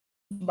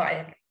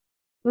Vaya.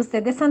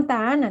 Usted es de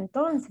Santa Ana,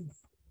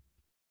 entonces.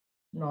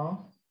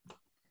 No.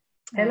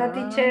 Hello, Ah.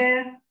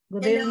 teacher.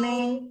 Good Hello.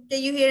 evening.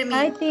 Can you hear me?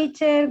 Hi,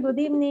 teacher. Good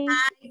evening.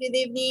 Hi, good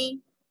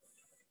evening.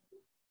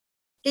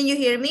 Can you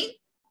hear me?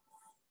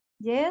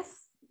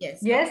 Yes.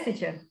 Yes. Yes,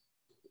 teacher.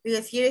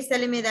 Because here is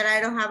telling me that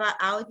I don't have an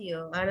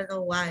audio. I don't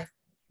know why.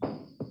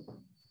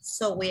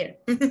 So weird.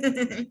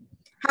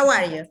 How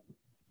are you?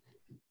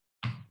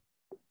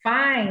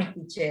 Fine,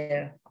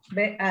 teacher.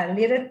 A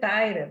little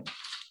tired,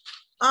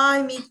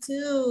 Oh, me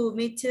too.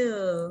 Me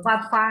too.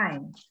 but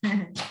fine.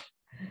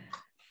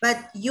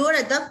 But you're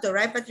a doctor,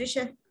 right,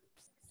 Patricia?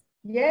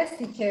 Yes,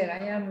 teacher.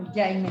 I am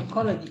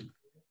gynecology.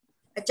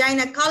 A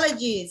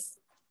gynecologist.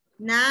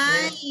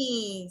 Nice.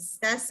 Yes.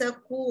 That's so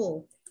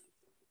cool.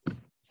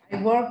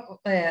 I work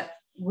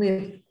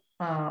with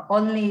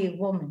only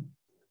women.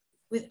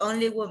 With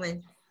only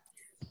women.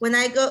 When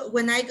I go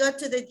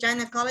to the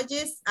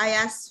gynecologist, I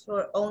ask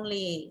for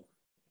only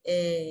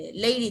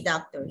lady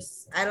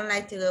doctors. I don't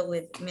like to go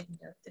with men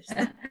doctors.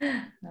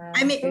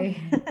 I mean,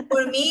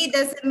 for me, it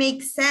doesn't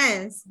make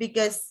sense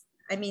because,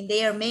 I mean,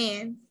 they are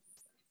men.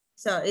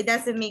 So it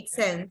doesn't make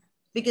sense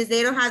because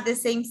they don't have the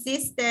same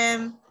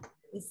system,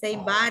 the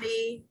same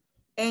body,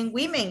 and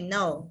women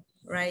know,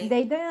 right?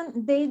 They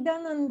don't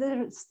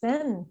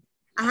understand.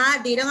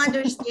 They don't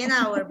understand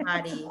our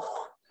body,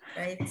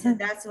 right? So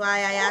that's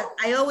why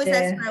I always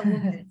ask for a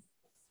woman.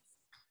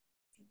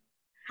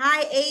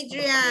 Hi,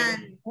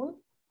 Adrian.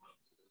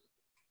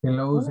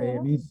 Hello,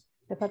 Miss.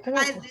 Hi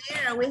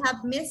there. We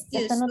have missed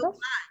you so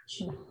much.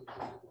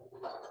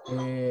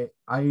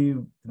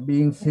 I've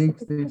been sick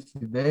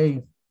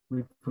today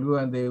with flu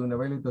and the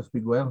inability to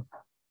speak well.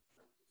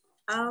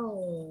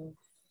 Oh.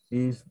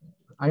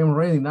 I am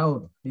ready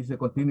now. It's a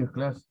continuous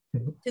class.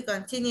 To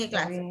continue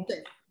class.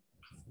 Good.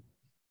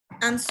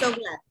 I'm so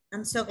glad.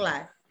 I'm so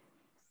glad.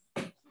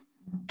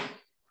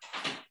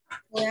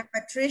 We have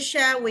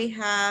Patricia. We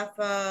have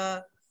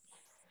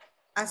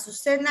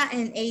Azucena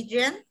and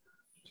Adrian.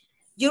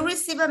 You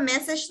receive a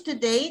message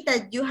today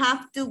that you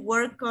have to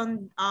work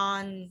on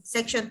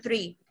section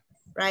 3,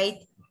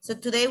 right? So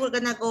today we're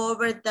gonna go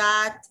over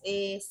that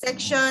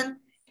section.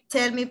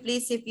 Tell me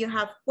please if you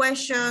have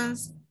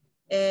questions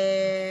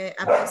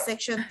about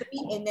section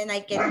 3 and then I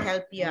can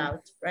help you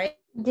out, right?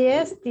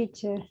 Yes,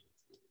 teacher.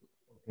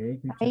 Okay,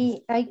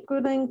 teacher. I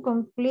couldn't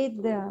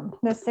complete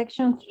the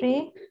section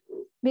 3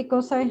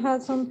 because I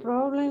had some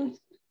problems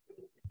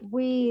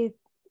with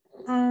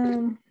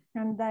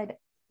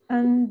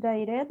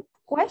indirect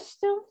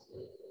questions.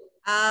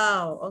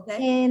 Oh, okay.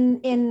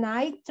 And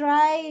I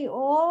try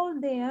all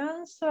the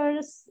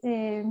answers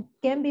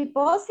can be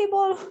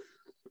possible,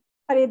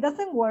 but it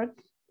doesn't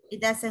work.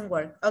 It doesn't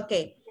work.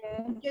 Okay.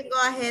 Yeah. You can go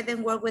ahead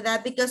and work with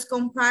that because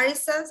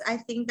comparisons, I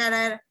think that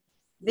are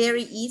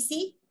very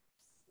easy,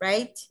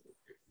 right?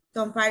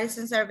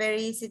 Comparisons are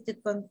very easy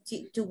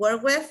to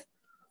work with.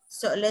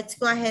 So let's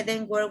go ahead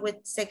and work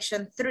with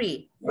section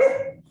 3.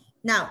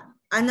 Now,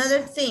 another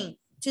thing,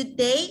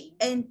 today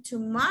and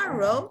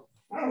tomorrow,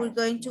 we're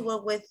going to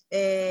work with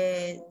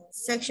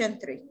section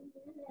 3,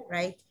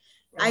 right?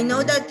 I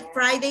know that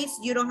Fridays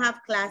you don't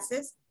have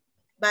classes,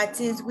 but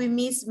since we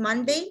miss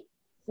Monday,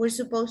 we're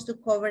supposed to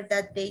cover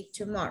that day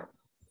tomorrow.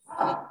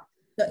 Okay?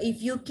 So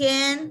if you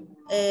can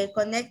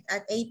connect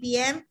at 8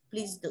 p.m.,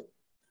 please do,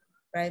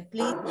 right?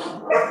 Please.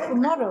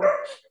 Tomorrow.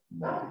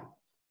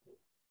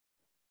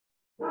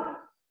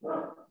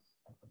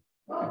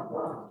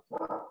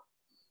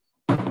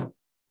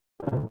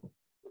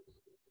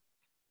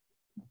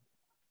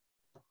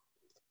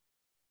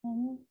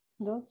 Uno,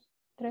 dos,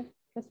 tres,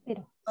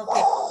 respira.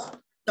 Okay.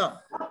 So,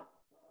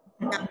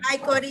 now, hi,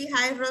 Cody.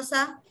 Hi,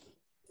 Rosa.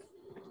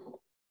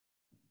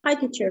 Hi,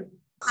 teacher.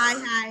 Hi,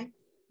 hi.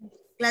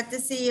 Glad to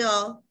see you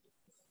all.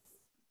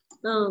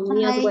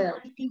 Me as well.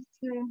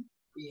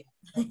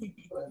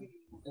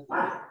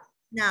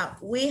 Now,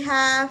 we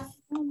have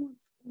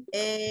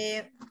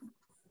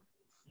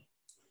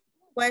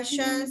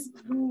questions,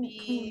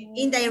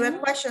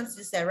 indirect questions,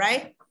 you said,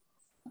 right?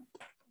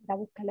 La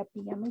busca la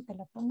pijama y te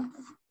la pongo.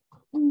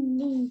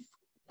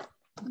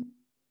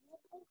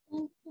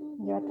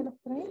 Llévatelo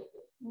por ahí.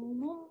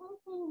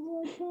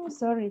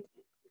 Sorry.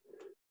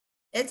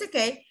 It's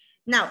okay.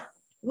 Now,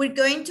 we're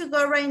going to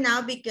go right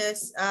now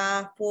because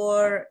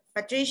for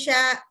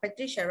Patricia,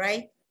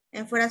 right?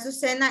 And for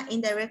Azucena,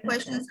 indirect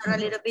questions are a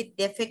little bit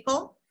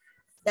difficult.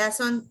 That's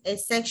on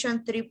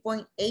section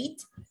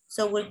 3.8.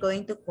 So we're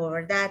going to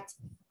cover that.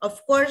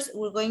 Of course,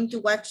 we're going to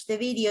watch the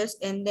videos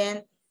and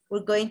then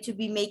we're going to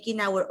be making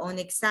our own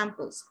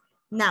examples.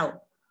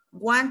 Now,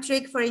 one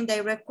trick for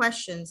indirect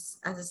questions,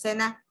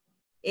 Azucena,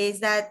 is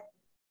that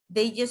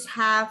they just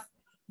have,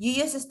 you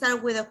just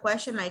start with a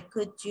question like,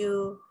 could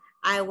you,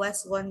 I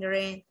was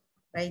wondering,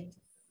 right?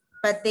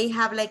 But they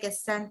have like a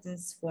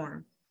sentence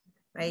form,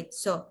 right?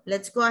 So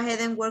let's go ahead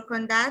and work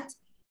on that.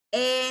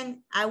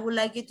 And I would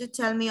like you to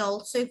tell me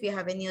also if you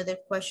have any other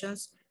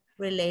questions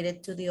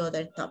related to the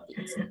other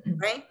topics,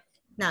 right?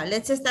 Now,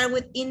 let's start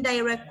with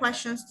indirect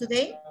questions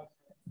today.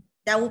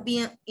 That will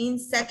be in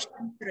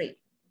section 3.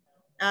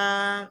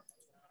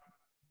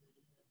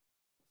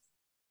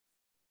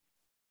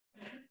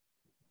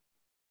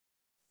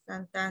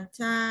 Tan, tan,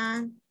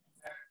 tan.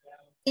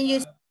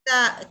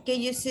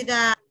 Can you see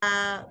the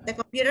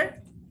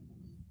computer?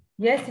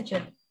 Yes,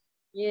 teacher.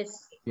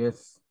 Yes.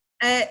 Yes.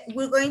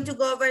 We're going to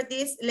go over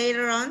this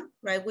later on,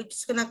 right? We're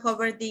just gonna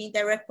cover the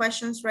indirect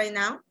questions right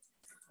now,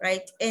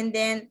 right? And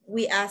then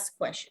we ask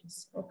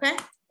questions, okay?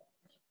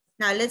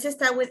 Now let's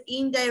start with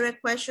indirect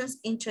questions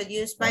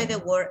introduced by the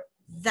word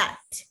that,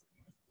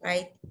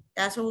 right?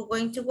 That's what we're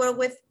going to work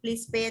with.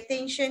 Please pay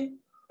attention,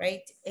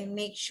 right? And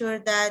make sure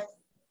that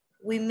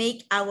we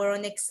make our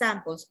own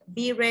examples.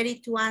 Be ready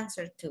to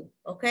answer to,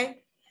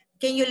 okay?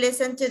 Can you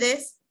listen to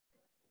this?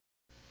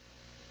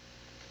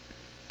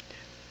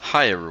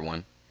 Hi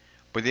everyone.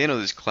 By the end of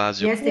this class,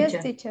 Yes, Yes,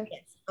 teacher. teacher.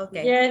 Yes,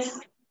 okay. Yes.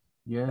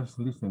 Yes,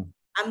 listen.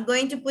 I'm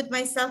going to put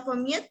myself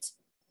on mute,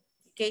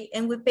 okay?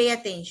 And we pay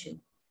attention.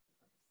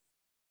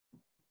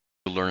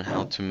 you'll learn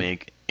how to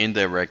make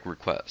indirect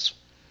requests.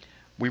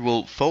 We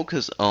will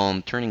focus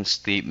on turning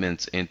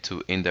statements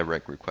into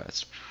indirect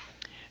requests.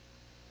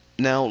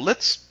 Now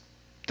let's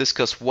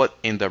discuss what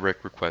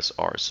indirect requests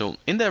are. So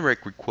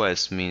indirect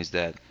requests means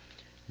that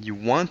you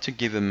want to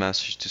give a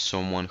message to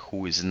someone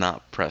who is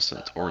not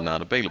present or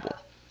not available.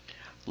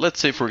 Let's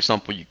say, for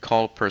example, you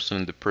call a person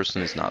and the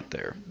person is not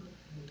there.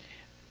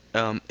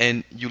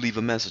 And you leave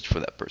a message for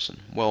that person.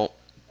 Well,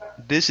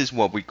 this is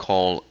what we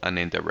call an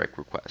indirect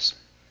request.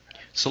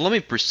 So let me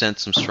present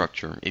some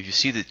structure. If you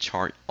see the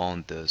chart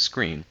on the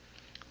screen,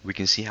 we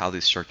can see how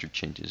this structure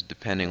changes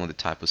depending on the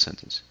type of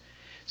sentence.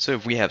 So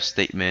if we have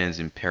statements,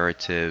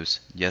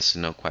 imperatives, yes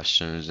and no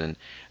questions, and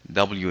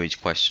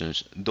WH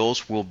questions,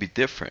 those will be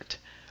different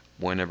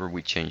whenever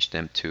we change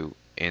them to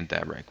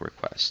indirect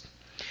request.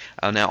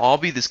 Now I'll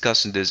be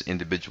discussing this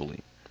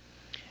individually,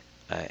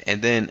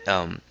 and then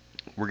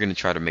we're going to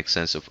try to make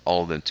sense of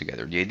all of them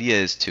together. The idea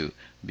is to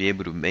be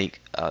able to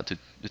make to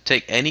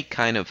take any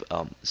kind of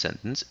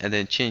sentence and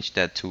then change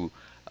that to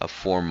a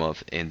form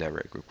of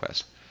indirect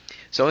request.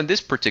 So in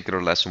this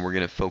particular lesson, we're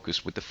going to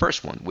focus with the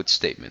first one, with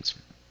statements.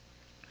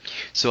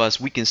 So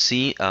as we can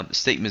see,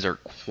 statements are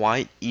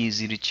quite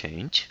easy to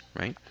change,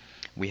 right?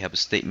 We have a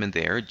statement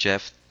there,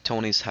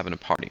 Tony's having a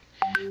party.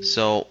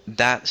 So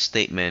that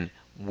statement,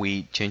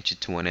 we change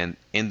it to an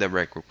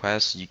indirect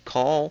request. You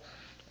call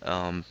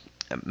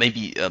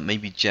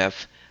maybe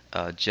Jeff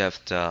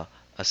the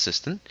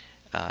assistant,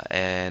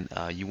 and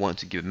you want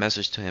to give a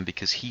message to him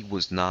because he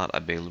was not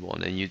available,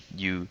 and then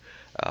you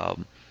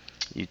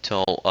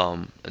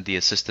tell the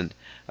assistant,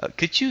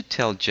 could you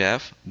tell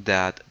Jeff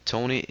that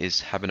Tony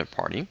is having a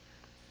party?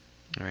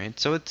 All right,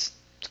 so it's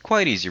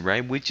quite easy,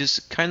 right? We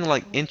just kind of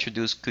like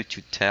introduce could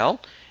you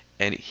tell,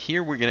 and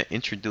here we're going to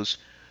introduce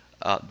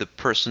the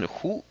person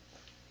who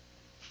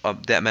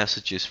that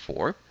message is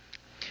for.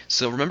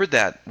 So remember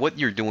that what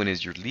you're doing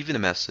is you're leaving a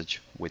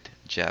message with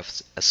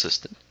Jeff's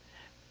assistant,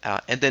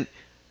 and then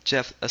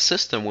Jeff's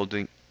assistant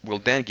will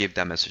then give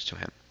that message to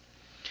him.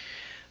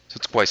 So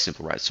it's quite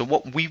simple, right? So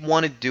what we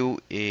want to do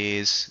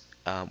is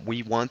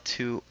we want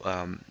to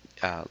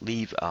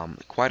leave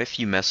quite a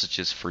few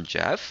messages for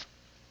Jeff,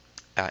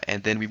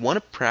 and then we want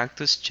to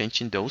practice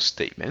changing those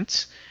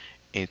statements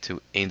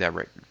into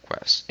indirect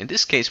requests. In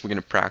this case, we're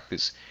going to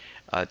practice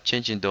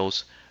changing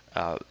those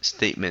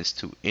statements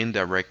to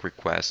indirect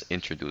requests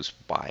introduced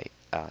by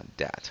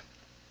that.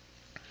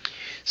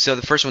 So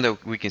the first one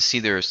that we can see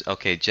there is,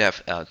 okay,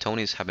 Jeff,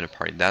 Tony's having a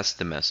party. That's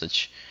the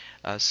message.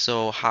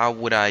 So how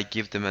would I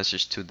give the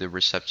message to the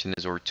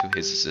receptionist or to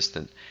his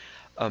assistant?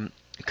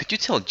 Could you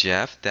tell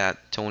Jeff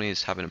that Tony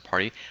is having a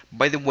party?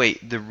 By the way,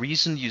 the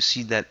reason you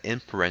see that in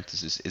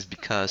parentheses is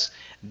because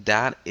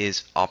that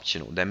is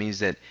optional. That means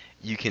that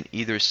you can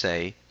either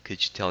say,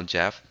 could you tell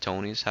Jeff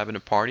Tony is having a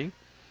party?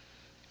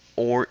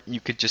 Or you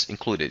could just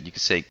include it. You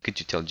could say, could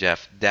you tell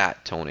Jeff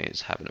that Tony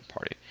is having a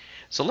party?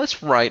 So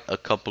let's write a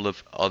couple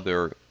of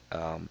other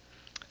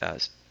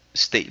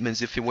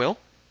statements, if you will.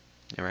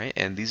 All right,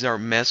 and these are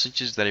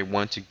messages that I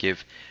want to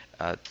give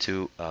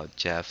to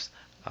Jeff's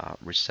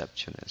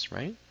receptionist,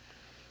 right?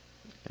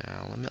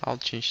 I'll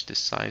change the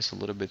size a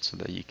little bit so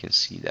that you can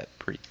see that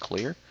pretty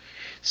clear.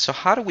 So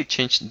how do we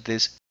change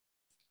this?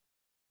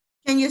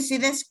 Can you see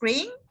the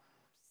screen?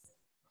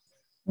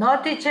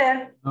 No,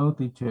 teacher. No,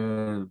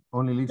 teacher.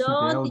 Only listen to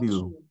the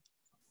audio.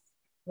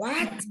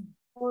 What?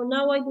 Oh,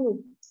 now I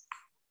do.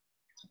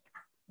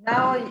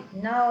 Now,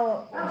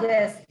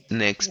 yes.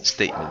 Next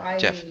statement.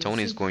 Jeff,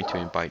 Tony is going to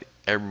invite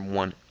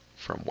everyone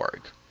from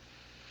work.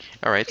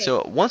 All right,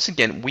 so once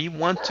again, we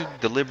want to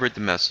deliver the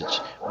message.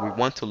 We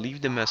want to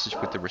leave the message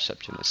with the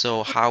receptionist.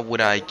 So how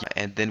would I,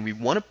 and then we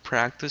want to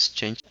practice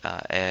change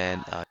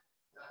We're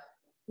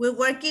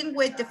working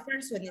with the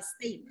first one, the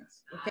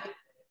statements, okay?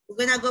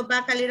 We're gonna go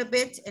back a little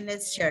bit and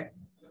let's share.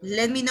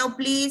 Let me know,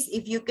 please,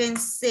 if you can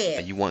see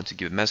it. You want to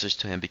give a message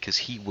to him because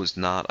he was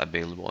not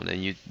available, and then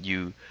you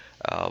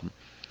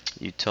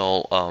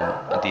tell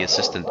the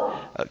assistant,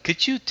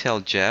 could you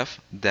tell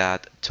Jeff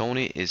that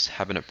Tony is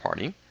having a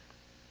party?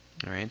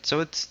 All right,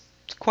 so it's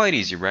quite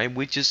easy, right?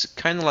 We just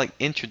kind of like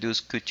introduce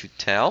could you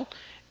tell,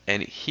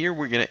 and here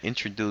we're going to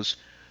introduce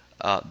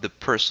the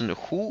person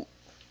who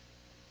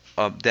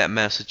that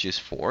message is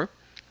for.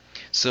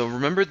 So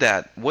remember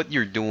that what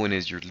you're doing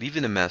is you're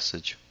leaving a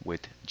message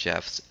with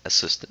Jeff's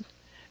assistant,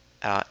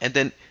 and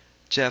then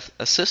Jeff's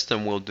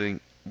assistant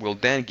will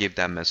then give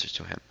that message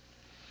to him.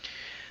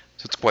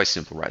 So it's quite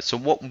simple, right? So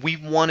what we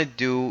want to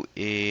do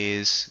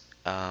is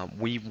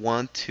we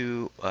want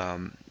to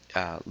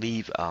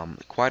leave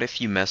quite a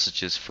few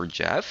messages for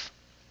Jeff,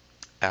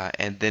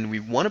 and then we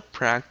want to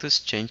practice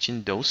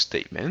changing those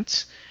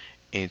statements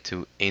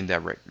into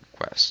indirect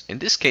requests. In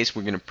this case,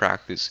 we're going to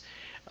practice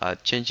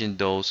changing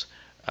those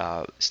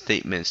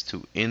statements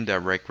to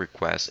indirect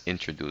requests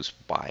introduced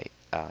by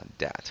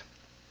that.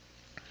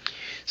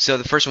 So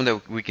the first one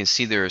that we can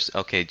see there is,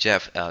 okay,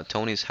 Jeff,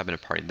 Tony is having a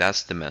party.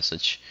 That's the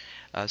message.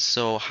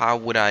 So how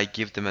would I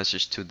give the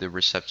message to the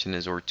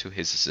receptionist or to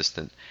his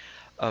assistant?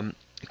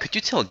 Could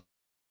you tell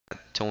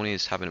Tony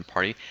is having a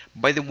party?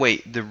 By the way,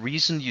 the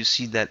reason you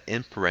see that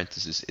in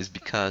parentheses is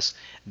because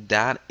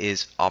that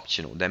is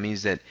optional. That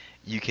means that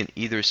you can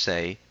either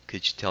say,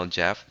 could you tell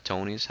Jeff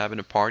Tony is having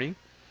a party?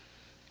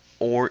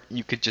 Or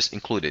you could just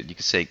include it. You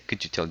could say,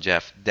 could you tell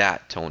Jeff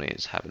that Tony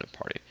is having a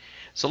party?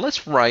 So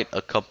let's write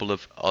a couple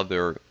of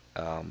other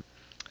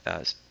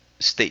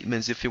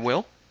statements, if you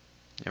will.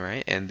 All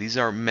right, and these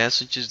are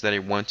messages that I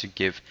want to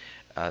give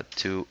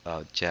to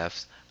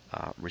Jeff's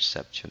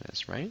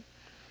receptionist, right?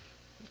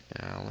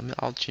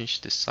 I'll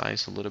change the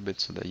size a little bit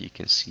so that you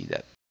can see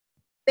that.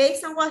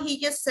 Based on what he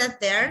just said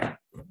there,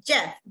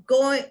 Jeff,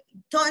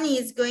 Tony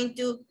is going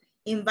to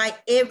invite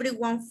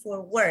everyone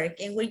for work,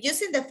 and we're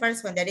using the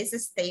first one, that is a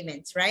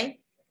statement, right?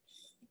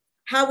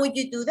 How would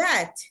you do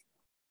that?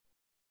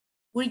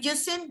 We're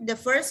using the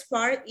first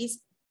part is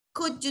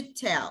could you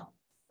tell,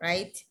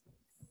 right?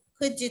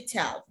 Could you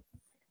tell?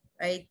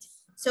 Right?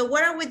 So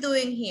what are we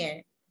doing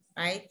here,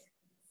 right?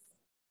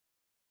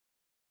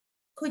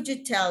 Could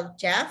you tell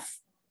Jeff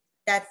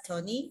that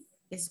Tony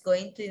is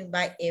going to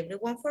invite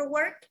everyone for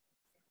work,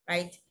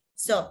 right?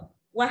 So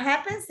what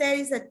happens there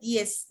is that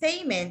the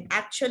statement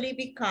actually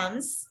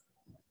becomes,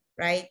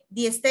 right?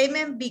 The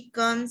statement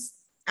becomes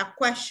a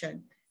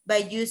question by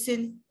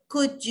using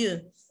could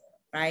you,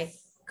 right?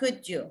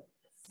 Could you?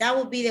 That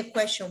would be the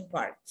question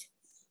part.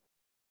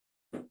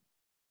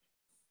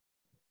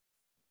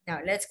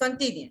 Now let's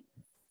continue.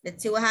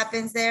 Let's see what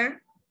happens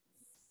there.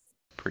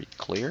 Pretty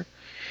clear.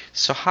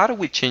 So how do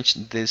we change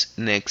this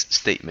next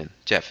statement?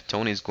 Jeff,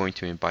 Tony is going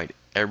to invite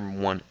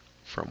everyone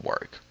from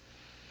work.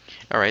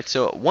 All right,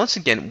 so once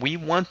again, we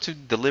want to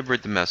deliver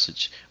the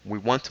message. We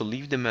want to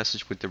leave the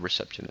message with the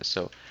receptionist.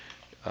 So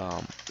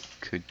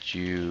could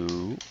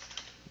you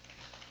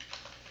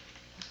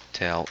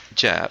tell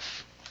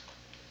Jeff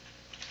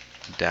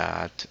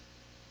that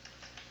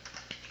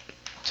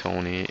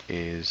Tony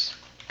is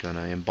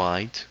gonna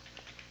invite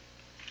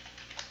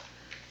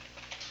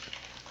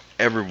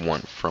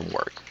everyone from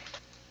work?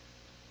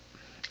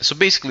 So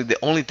basically the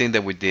only thing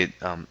that we did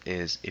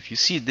is, if you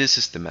see, this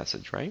is the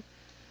message, right?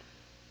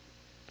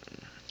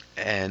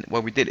 And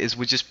what we did is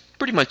we just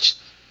pretty much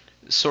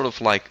sort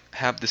of like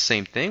have the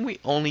same thing. We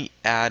only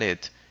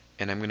added,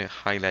 and I'm going to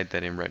highlight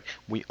that in red,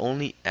 we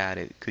only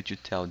added, could you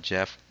tell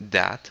Jeff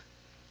that,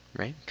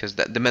 right? Because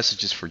the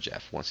message is for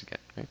Jeff once again,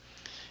 right?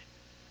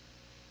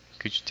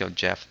 Could you tell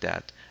Jeff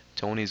that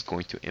Tony is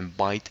going to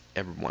invite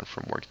everyone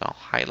from work? Now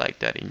highlight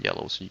that in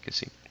yellow so you can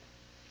see.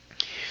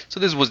 So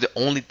this was the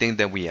only thing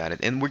that we added,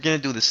 and we're going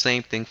to do the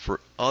same thing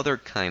for other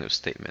kind of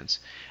statements.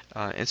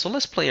 And so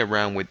let's play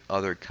around with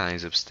other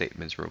kinds of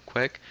statements real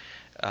quick.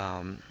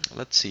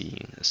 Let's see,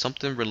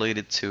 something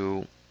related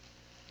to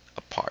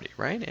a party,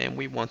 right? And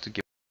we want to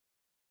give.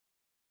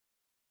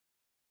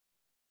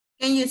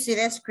 Can you see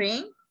the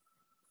screen?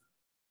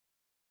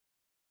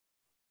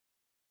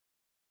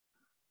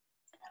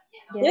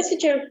 Yes,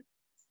 teacher.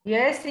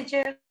 Yes,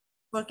 teacher.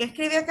 ¿Por qué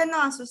escribió que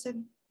no,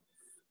 Susan?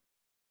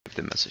 Give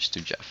the message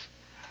to Jeff.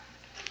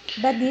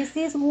 But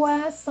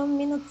was some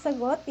minutes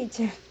ago,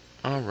 teacher.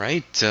 All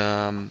right.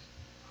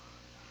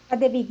 At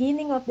the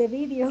beginning of the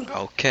video.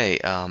 Okay,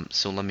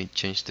 so let me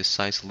change the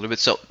size a little bit.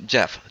 So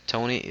Jeff,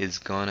 Tony is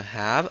gonna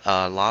have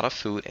a lot of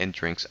food and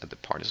drinks at the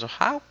party. So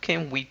how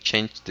can we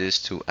change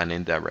this to an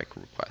indirect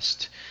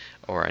request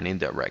or an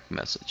indirect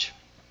message?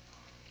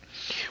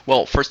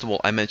 Well, first of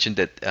all, I mentioned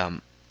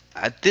that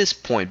at this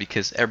point,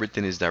 because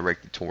everything is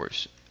directed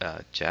towards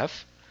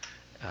Jeff,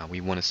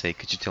 we want to say,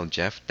 could you tell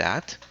Jeff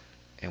that?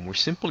 And we're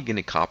simply going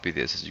to copy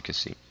this, as you can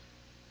see,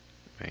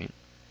 right?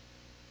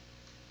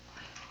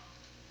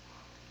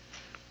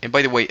 And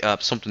by the way,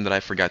 something that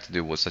I forgot to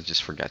do was I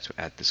just forgot to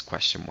add this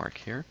question mark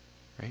here,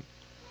 right?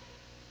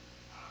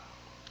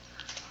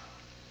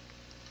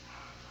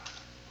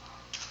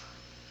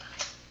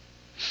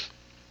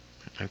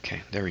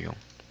 Okay, there we go.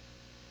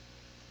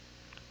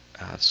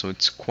 So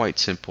it's quite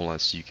simple,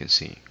 as you can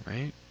see,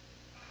 right?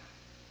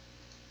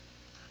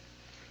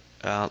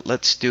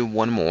 Let's do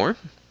one more.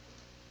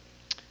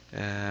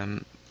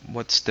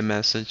 What's the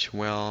message?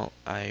 Well,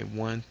 I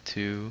want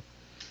to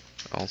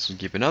also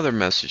give another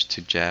message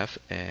to Jeff,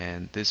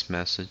 and this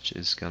message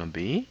is gonna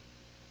be,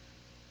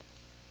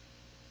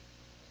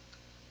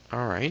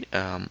 all right,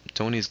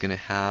 Tony is gonna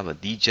have a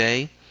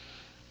DJ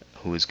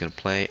who is gonna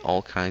play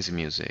all kinds of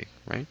music,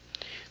 right?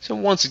 So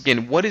once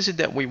again, what is it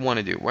that we want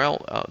to do? Well,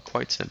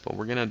 quite simple.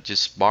 We're going to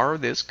just borrow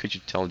this. Could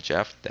you tell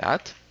Jeff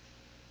that?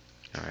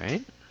 All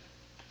right.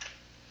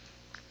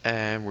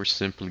 And we're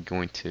simply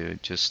going to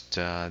just,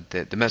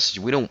 the message,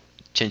 we don't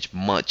change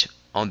much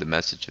on the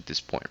message at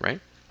this point,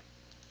 right?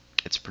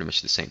 It's pretty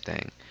much the same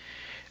thing.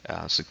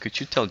 So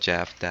could you tell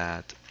Jeff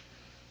that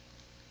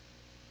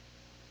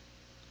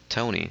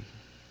Tony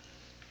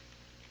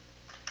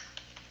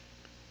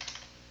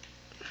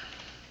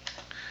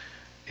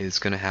is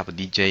going to have a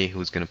DJ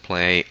who's going to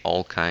play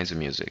all kinds of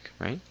music,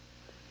 right?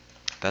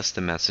 That's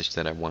the message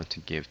that I want to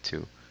give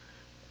to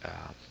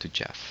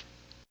Jeff.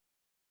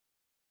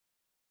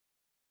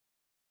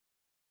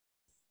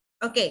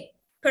 Okay,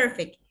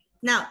 perfect.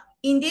 Now,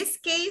 in this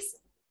case,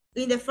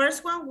 in the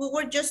first one, we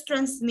were just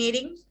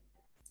transmitting,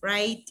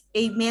 right,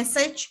 a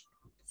message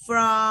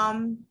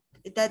from,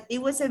 that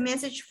it was a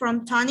message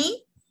from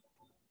Tony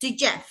to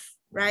Jeff,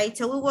 right?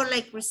 So we were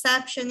like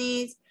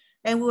receptionists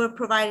and we were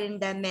providing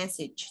that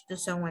message to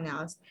someone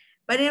else.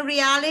 But in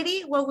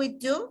reality, what we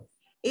do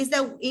is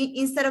that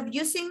instead of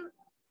using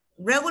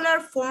regular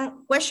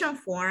form, question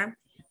form,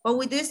 what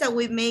we do is that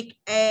we make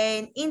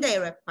an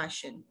indirect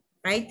question,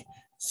 right?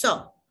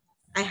 So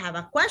I have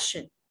a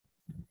question.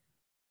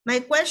 My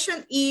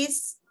question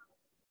is,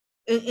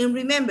 and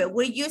remember,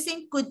 we're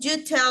using could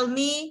you tell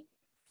me,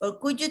 or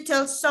could you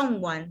tell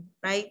someone,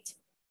 right?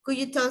 Could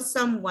you tell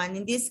someone?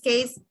 In this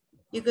case,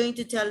 you're going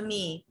to tell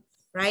me,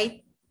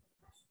 right?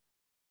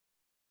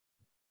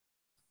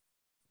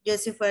 Yo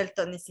sí fue el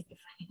Tony, sí que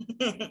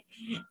fue.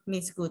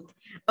 Miss Good.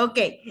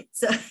 Okay,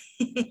 so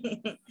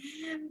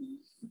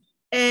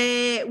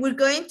we're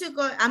going to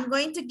go, I'm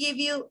going to give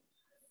you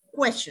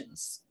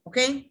questions,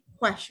 okay?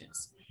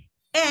 Questions.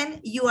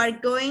 And you are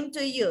going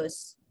to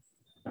use,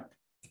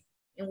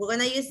 and we're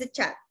gonna use the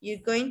chat. You're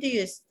going to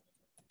use,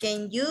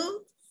 can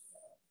you,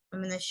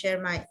 I'm gonna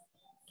share my,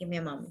 give me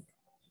a moment.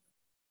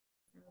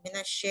 I'm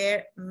gonna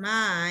share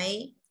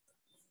my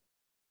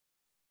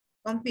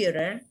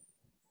computer.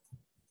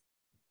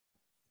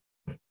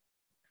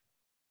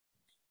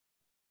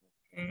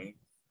 Okay.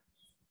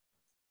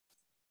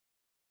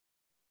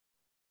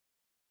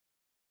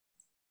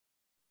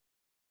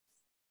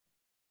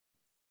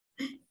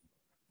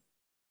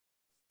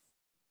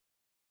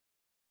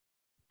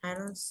 I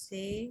don't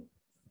see.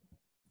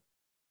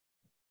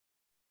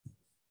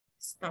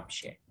 Stop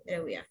share.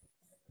 There we are.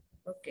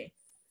 Okay.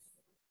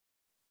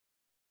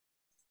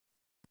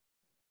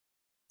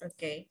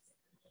 Okay.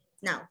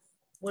 Now,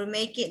 we're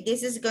making,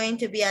 this is going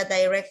to be a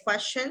direct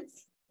question.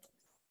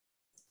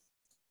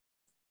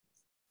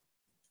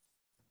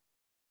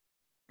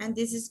 And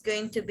this is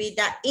going to be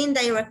the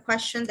indirect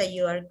question that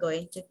you are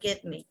going to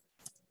get me.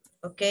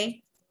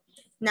 Okay.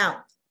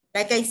 Now,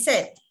 like I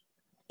said,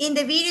 in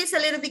the video it's a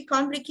little bit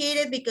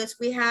complicated because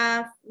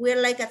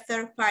we're like a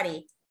third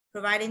party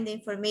providing the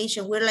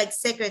information. We're like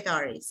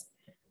secretaries,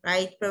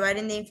 right?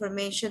 Providing the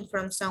information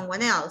from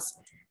someone else.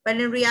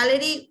 But in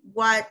reality,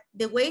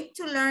 the way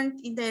to learn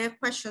indirect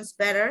questions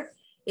better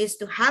is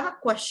to have a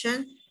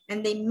question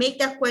and they make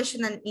that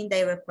question an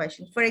indirect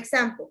question. For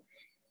example,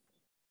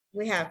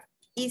 we have,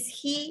 is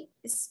he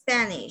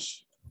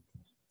Spanish?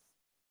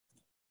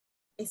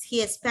 Is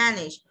he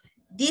Spanish?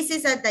 This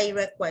is a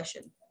direct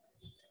question.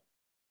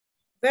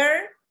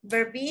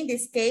 Verb be in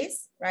this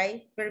case,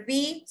 right? Verb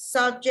be,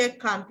 subject,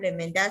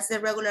 complement. That's the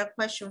regular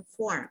question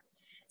form.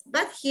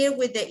 But here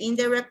with the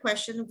indirect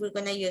question, we're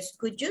gonna use,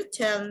 could you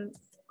tell,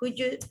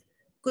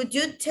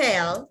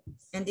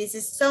 and this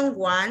is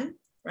someone,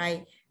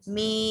 right?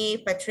 Me,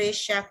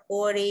 Patricia,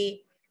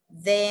 Corey,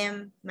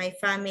 them, my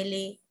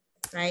family,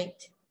 right?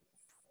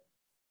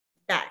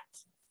 That,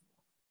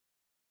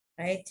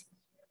 right?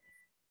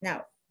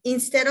 Now,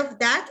 instead of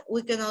that,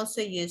 we can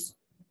also use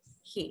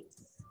he.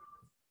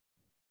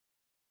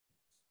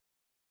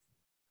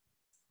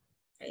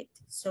 Right,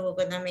 so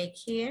we're gonna make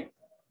here,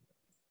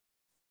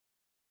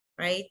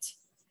 right?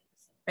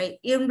 Right,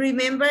 and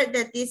remember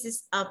that this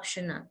is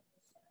optional,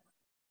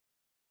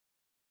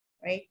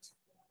 right?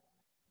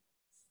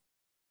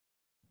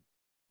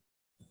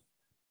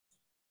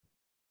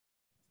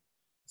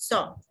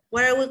 So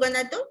what are we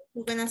gonna do?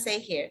 We're gonna say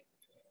here,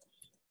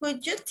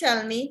 could you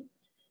tell me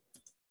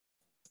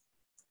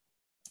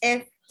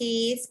if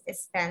he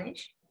is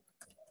Spanish?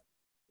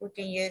 We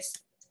can use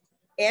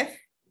if.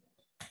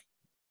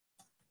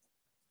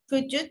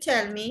 Could you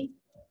tell me,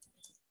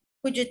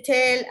 could you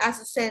tell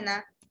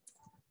Azucena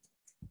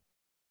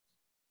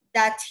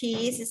that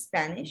he is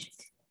Spanish?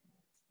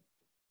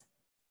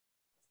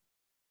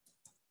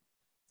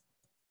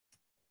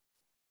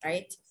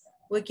 Right?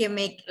 We can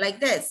make like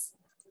this.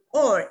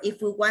 Or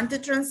if we want to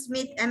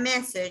transmit a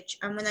message,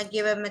 I'm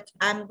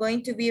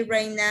going to be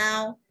right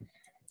now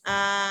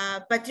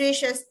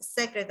Patricia's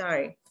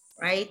secretary,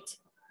 right?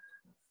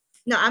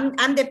 No,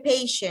 I'm the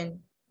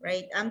patient,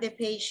 right? I'm the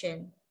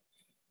patient.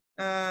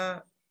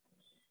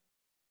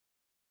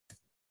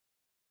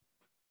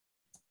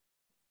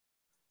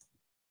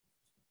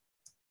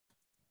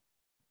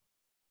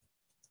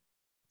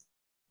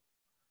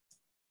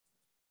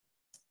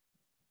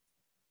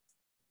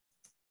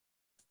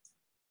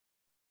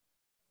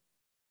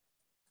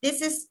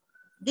 This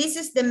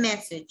is the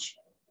message,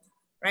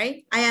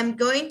 right? I am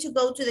going to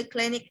go to the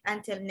clinic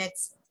until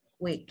next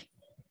week,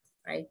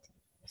 right?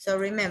 So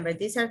remember,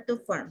 these are two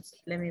forms.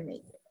 Let me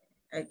make it.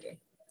 Okay.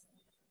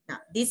 Now,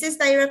 this is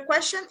direct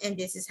question, and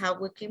this is how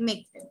we can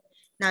make them.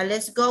 Now,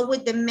 let's go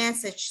with the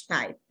message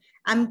type.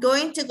 I'm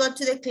going to go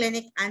to the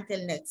clinic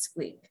until next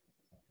week.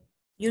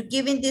 You're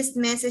giving this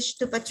message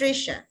to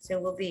Patricia. So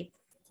it will be,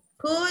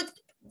 could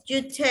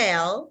you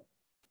tell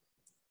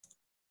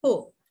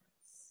who?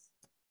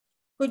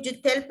 Could you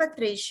tell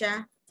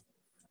Patricia,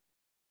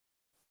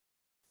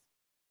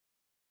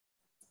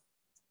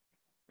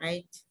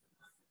 right,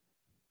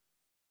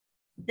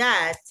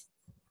 that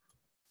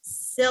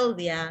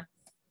Sylvia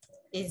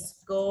is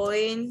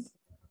going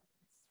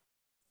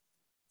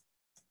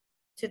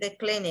to the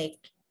clinic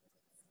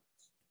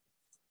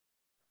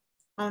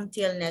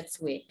until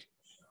next week?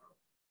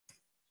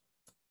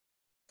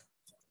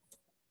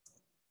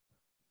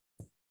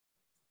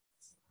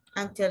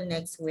 Until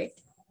next week,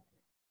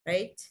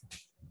 right?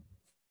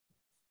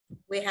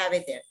 We have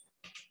it there,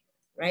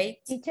 right?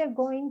 Teacher,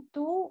 going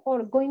to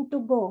or going to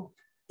go?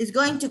 It's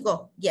going to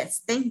go.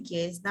 Yes, thank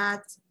you. It's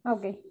not.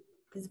 Okay.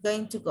 It's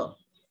going to go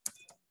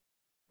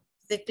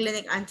to the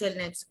clinic until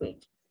next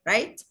week,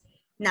 right?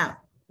 Now,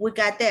 we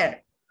got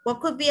there. What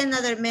could be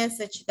another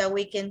message that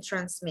we can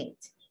transmit?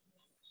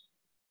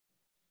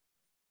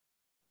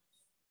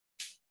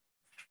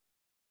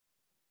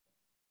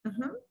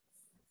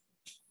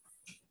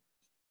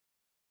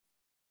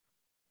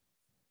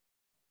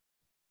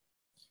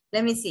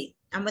 Let me see.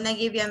 I'm gonna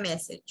give you a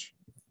message.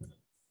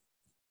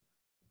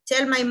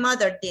 Tell my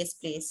mother this,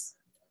 please.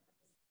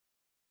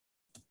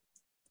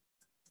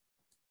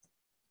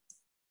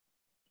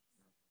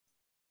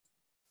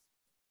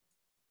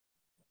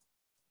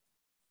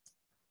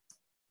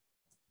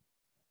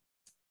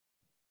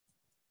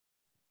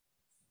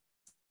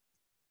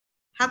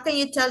 How can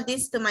you tell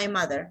this to my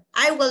mother?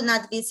 I will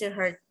not visit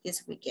her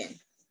this weekend.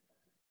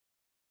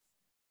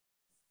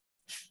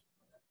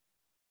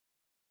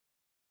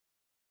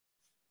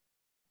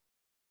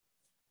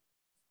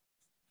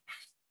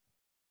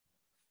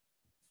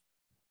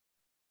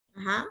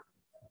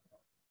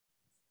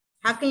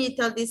 How can you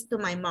tell this to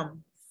my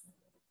mom?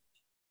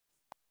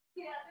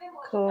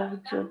 Could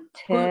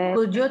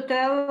you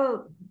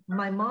tell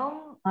my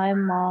mom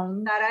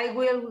that I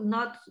will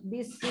not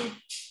visit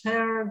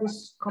her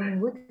this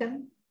coming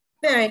weekend?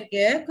 Very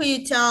good. Could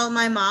you tell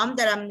my mom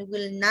that I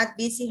will not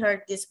visit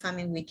her this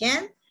coming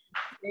weekend?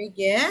 Very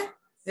good.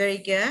 Very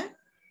good.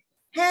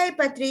 Hey,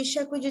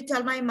 Patricia, could you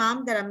tell my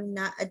mom that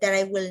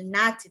I will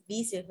not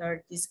visit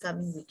her this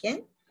coming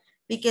weekend?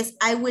 Because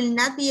I will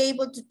not be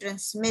able to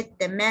transmit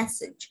the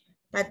message.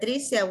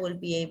 Patricia will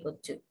be able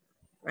to,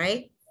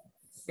 right?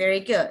 Very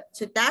good.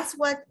 So that's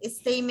what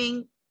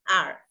statements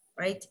are,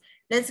 right?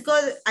 Let's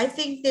go. I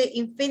think the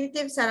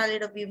infinitives are a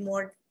little bit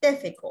more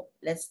difficult.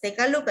 Let's take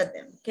a look at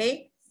them,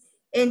 okay?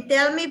 And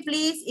tell me,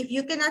 please, if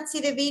you cannot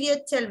see the video,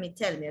 tell me,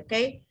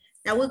 okay?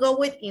 Now we go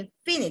with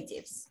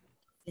infinitives.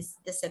 This is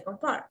the second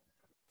part.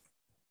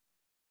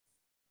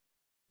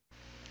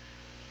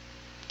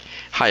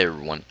 Hi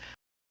everyone.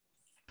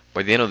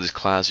 By the end of this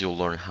class, you'll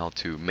learn how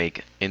to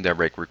make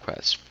indirect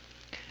requests.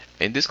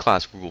 In this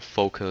class, we will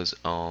focus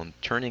on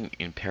turning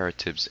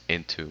imperatives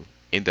into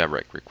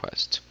indirect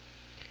requests.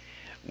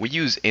 We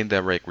use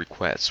indirect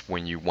requests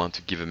when you want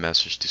to give a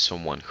message to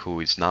someone who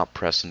is not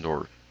present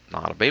or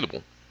not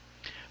available.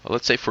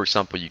 Let's say, for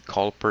example, you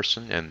call a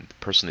person and the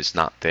person is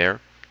not there,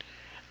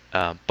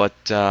 but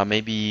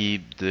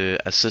maybe the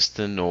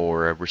assistant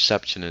or a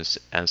receptionist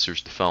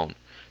answers the phone.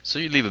 So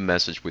you leave a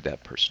message with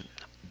that person.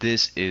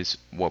 This is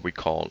what we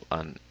call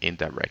an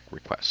indirect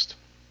request.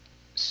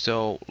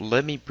 So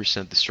let me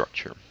present the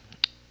structure.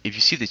 If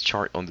you see the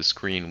chart on the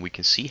screen, we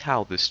can see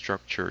how the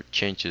structure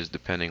changes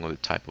depending on the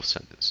type of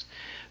sentence.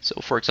 So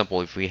for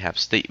example, if we have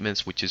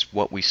statements, which is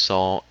what we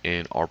saw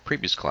in our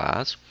previous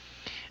class,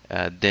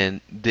 then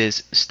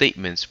these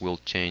statements will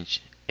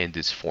change in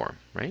this form,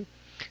 right?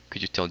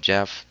 Could you tell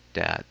Jeff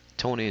that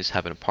Tony is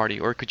having a party,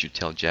 or could you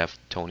tell Jeff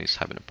Tony is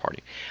having a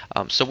party?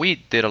 So we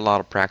did a lot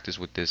of practice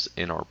with this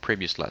in our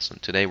previous lesson.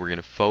 Today we're going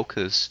to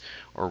focus,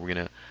 or we're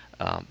going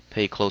to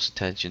pay close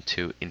attention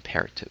to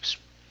imperatives.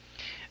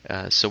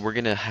 So we're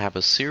going to have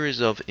a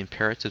series of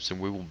imperatives, and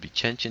we will be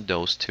changing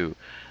those to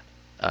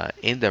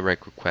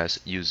indirect requests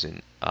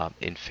using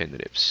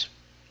infinitives.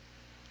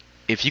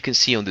 If you can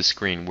see on the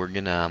screen, we're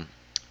going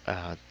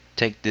to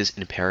take this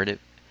imperative,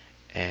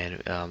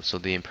 and so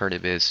the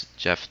imperative is,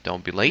 Jeff,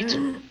 don't be late.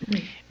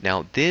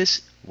 Now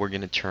this, we're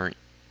going to turn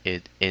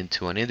it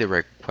into an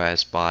indirect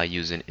request by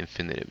using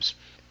infinitives.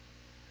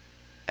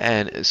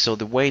 And so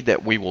the way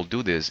that we will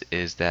do this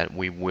is that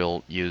we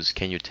will use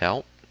can you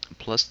tell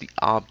plus the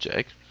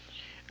object,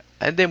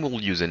 and then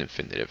we'll use an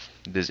infinitive.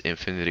 This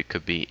infinitive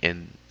could be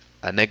in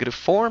a negative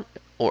form,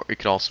 or it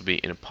could also be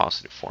in a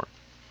positive form.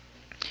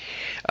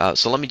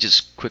 So let me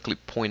just quickly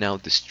point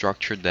out the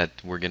structure that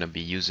we're going to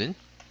be using.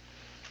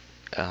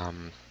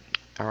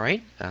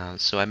 Alright,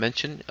 so I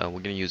mentioned we're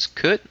going to use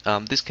could.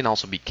 This can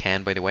also be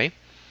can, by the way.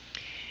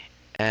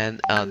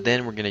 And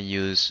then we're going to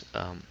use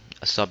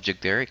a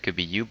subject there. It could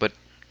be you, but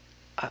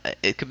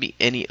it could be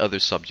any other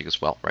subject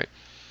as well, right?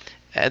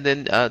 And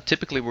then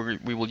typically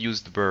we will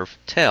use the verb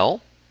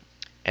tell.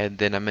 And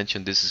then I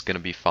mentioned this is going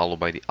to be followed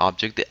by the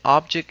object. The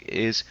object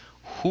is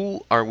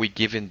who are we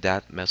giving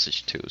that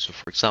message to. So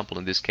for example,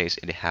 in this case,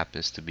 it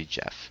happens to be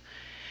Jeff.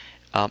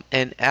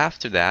 And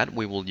after that,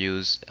 we will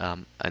use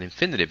an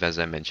infinitive, as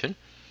I mentioned.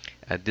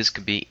 This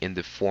could be in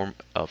the form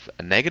of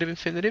a negative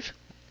infinitive.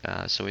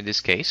 So in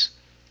this case,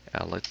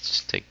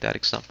 let's take that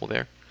example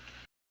there.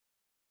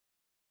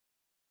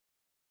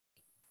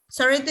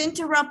 Sorry to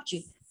interrupt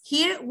you.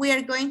 Here we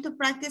are going to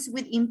practice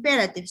with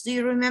imperatives. Do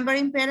you remember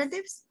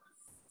imperatives?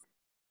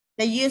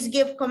 That you just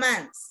give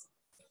commands.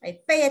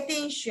 Like pay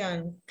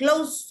attention,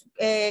 close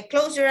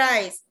your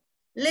eyes,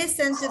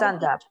 listen to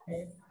stand up.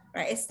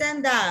 Right,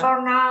 stand up.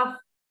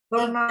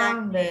 Turn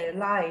on the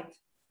light.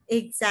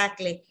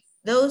 Exactly.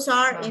 Those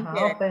are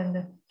imperatives.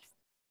 Open.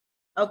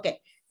 Okay,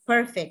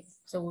 perfect.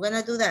 So we're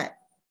gonna do that.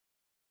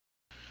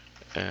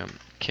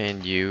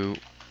 Can you,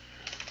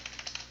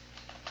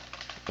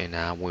 and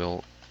I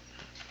will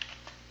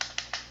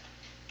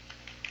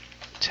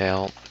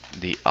tell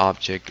the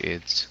object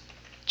it's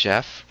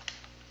Jeff.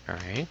 All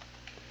right.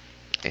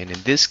 And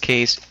in this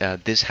case,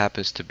 this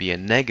happens to be a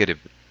negative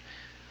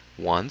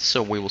one,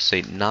 so we will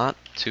say not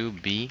to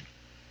be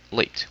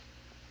late.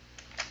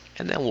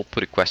 And then we'll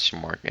put a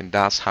question mark, and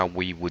that's how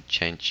we would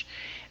change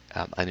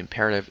an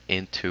imperative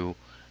into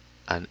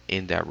an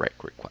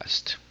indirect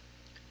request.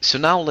 So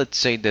now let's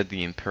say that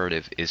the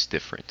imperative is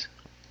different.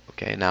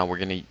 Okay, now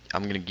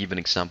I'm gonna give an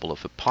example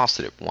of a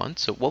positive one.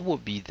 So what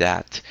would be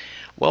that?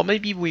 Well,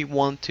 maybe we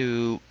want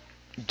to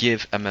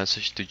give a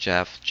message to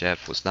Jeff.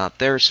 Jeff was not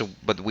there,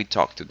 but we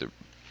talked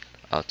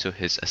to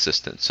his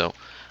assistant. So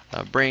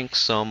bring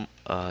some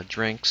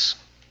drinks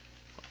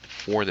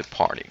for the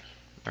party.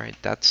 All right,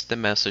 that's the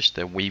message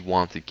that we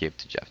want to give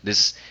to Jeff.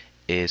 This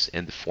is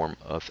in the form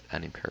of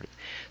an imperative.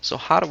 So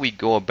how do we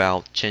go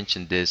about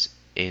changing this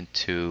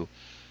into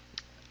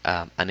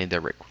an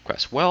indirect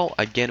request? Well,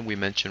 again, we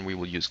mentioned we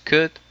will use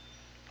could,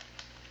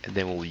 and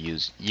then we'll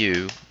use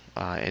you.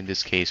 In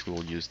this case, we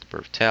will use the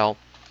verb tell.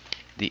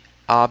 The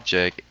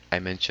object I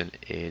mentioned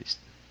is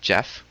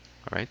Jeff.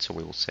 All right, so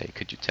we will say,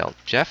 could you tell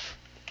Jeff?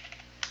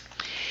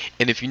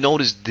 And if you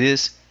notice,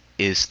 this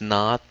is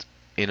not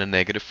in a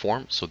negative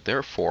form, so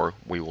therefore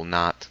we will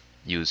not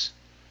use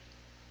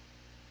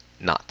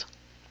not.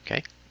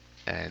 Okay,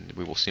 and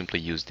we will simply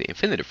use the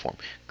infinitive form.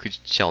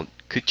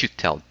 Could you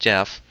tell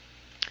Jeff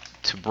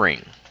to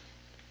bring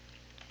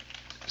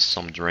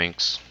some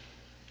drinks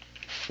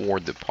for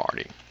the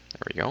party?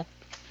 There we go.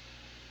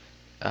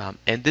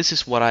 And this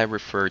is what I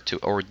refer to,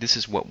 or this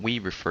is what we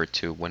refer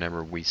to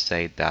whenever we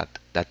say that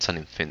that's an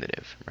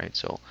infinitive, right?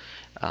 So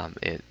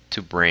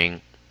to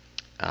bring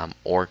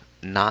or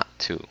not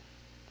to,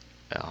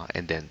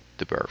 and then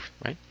the verb,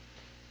 right?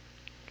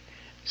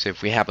 So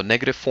if we have a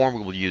negative form,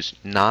 we will use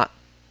not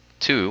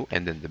to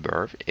and then the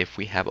verb. If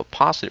we have a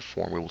positive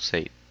form, we will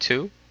say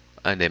to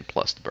and then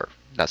plus the verb.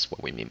 That's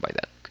what we mean by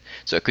that.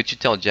 So could you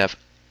tell Jeff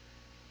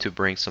to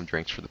bring some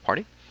drinks for the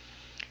party?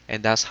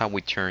 And that's how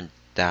we turn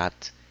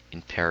that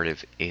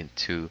imperative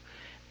into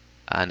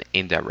an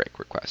indirect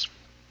request.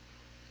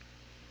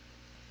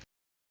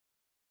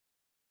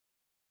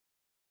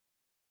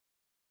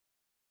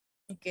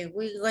 Okay,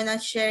 we're gonna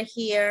share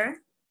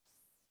here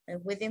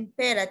with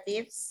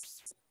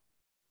imperatives,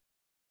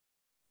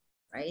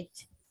 right?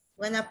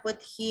 We're gonna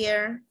put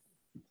here,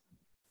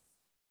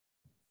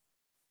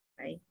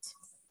 right?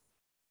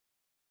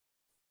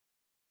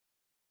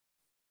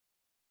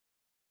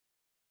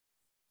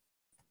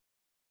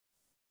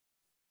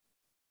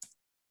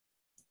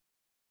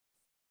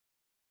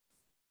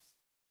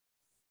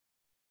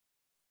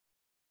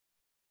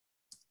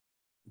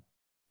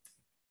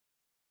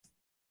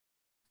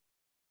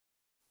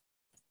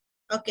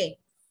 Okay,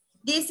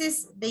 this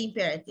is the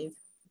imperative,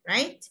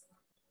 right?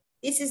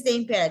 This is the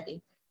imperative.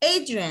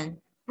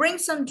 Adrian, bring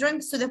some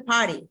drinks to the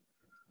party.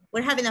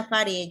 We're having a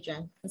party,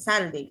 Adrian, on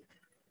Saturday.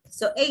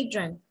 So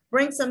Adrian,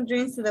 bring some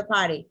drinks to the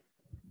party.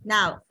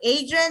 Now,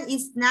 Adrian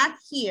is not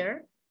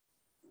here.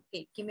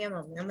 Okay, give me a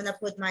moment. I'm gonna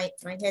put my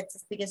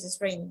headset because it's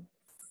raining.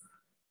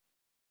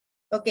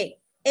 Okay,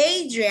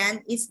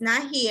 Adrian is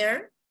not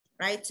here,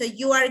 right? So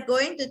you are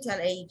going to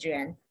tell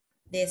Adrian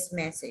this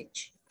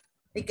message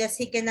because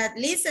he cannot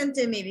listen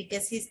to me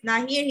because he's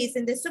not here. He's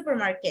in the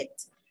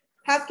supermarket.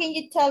 How can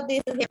you tell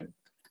this to him?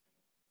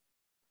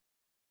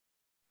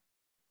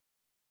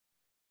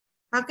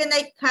 How can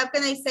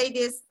I say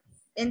this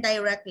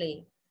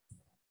indirectly?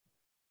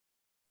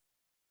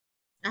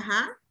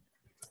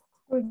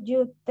 Could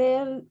you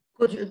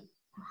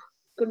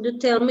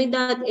tell me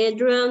that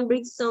Adrian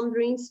brings some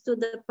drinks to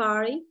the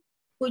party?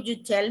 Could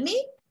you tell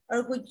me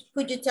or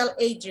could you tell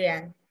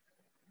Adrian?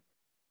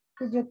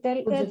 Could you tell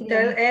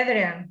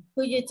Adrian?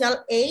 Could you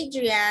tell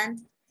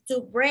Adrian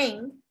to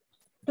bring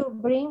some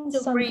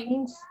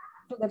drinks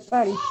to the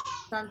party?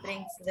 Some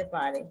drinks to the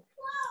party.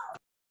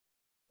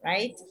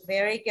 Right?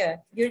 Very good.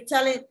 You're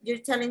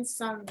telling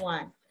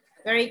someone.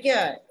 Very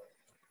good.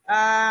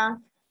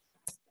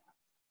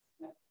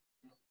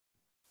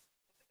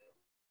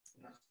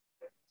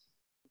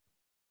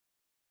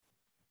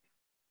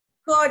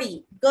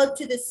 Cody, go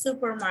to the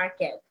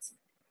supermarket.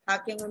 How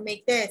can we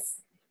make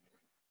this?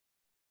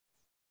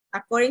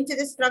 According to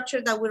the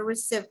structure that we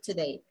received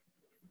today.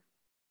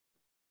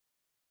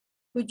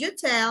 Could you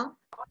tell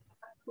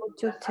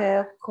Could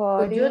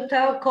Corey you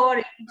tell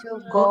Corey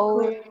to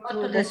go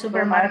to the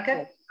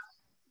supermarket?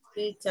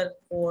 Could you tell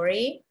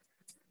Corey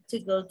to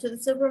go to the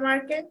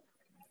supermarket?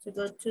 To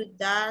go to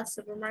the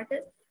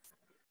supermarket?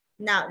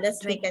 Now,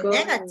 let's make a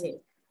negative.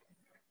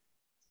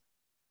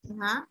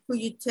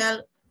 Could you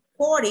tell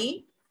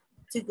Corey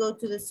to go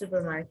to the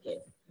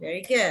supermarket?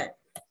 Very good.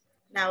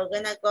 Now, we're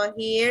going to go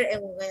here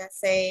and we're going to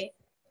say,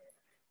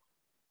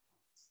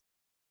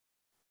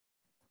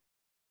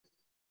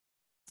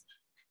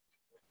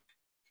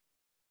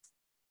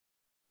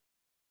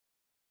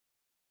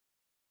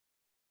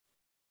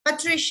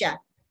 Patricia,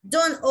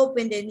 don't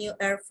open the new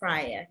air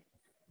fryer.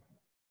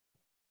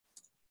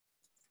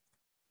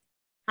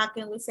 How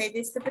can we say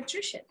this to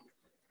Patricia?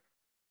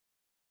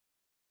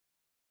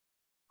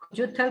 Could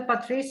you tell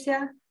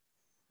Patricia?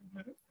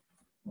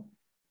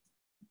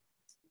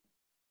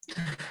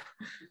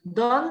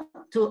 Don't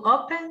to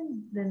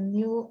open the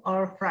new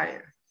air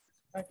fryer.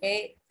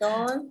 Okay,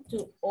 don't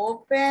to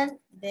open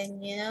the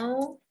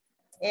new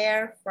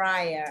air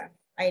fryer.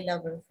 I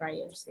love air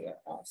fryers, they are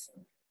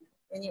awesome.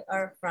 The new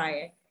air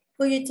fryer.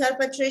 Could you tell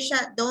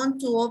Patricia, don't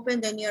to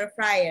open the new air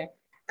fryer?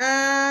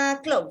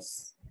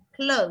 Close,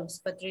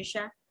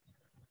 Patricia.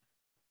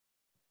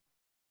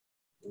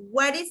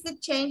 What is the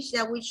change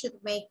that we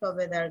should make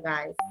over there,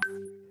 guys?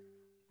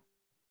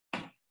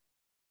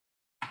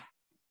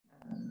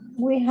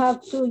 We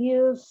have to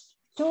use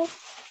to.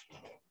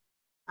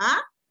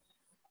 Huh?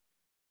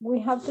 We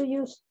have to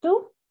use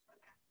to.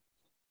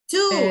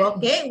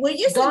 Okay, we're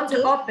using don't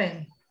to.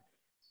 Open.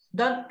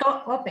 Don't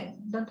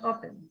open. Don't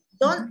open.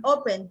 Don't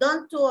open,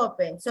 don't to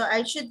open. So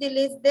I should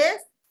delete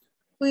this.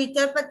 Could you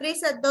tell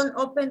Patricia, don't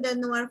open the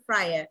new air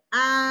fryer?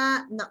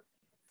 No.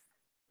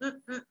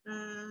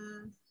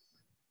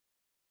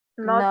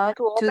 Not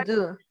to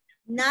do.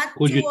 Not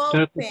Could to you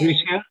tell open.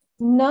 Patricia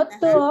Not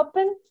to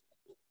open.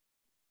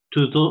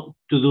 to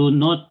do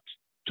not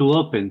to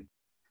open?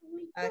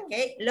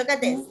 Okay, look at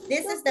this.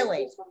 This is the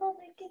way.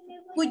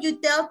 Could you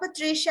tell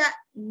Patricia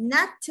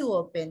not to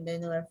open the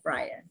new air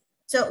fryer?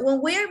 So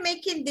when we are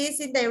making these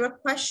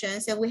indirect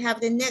questions and we have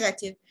the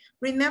negative,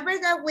 remember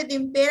that with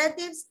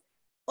imperatives,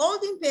 all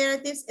the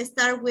imperatives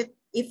start with,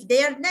 if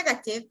they are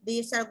negative,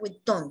 they start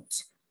with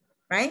don't,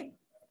 right?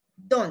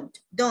 Don't.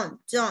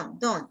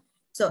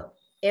 So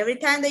every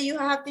time that you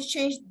have to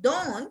change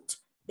don't,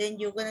 then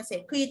you're gonna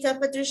say, could you tell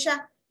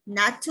Patricia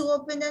not to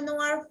open the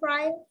new air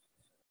fryer?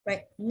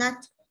 Right,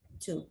 not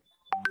to,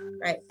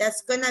 right?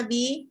 That's gonna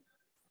be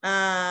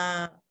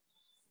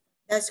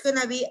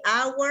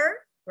our,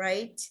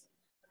 right?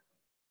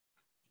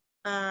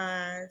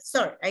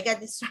 Sorry, I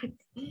got distracted.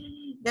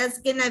 That's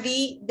gonna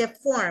be the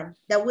form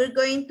that we're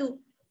going to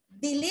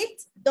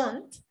delete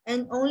don't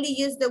and only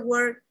use the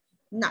word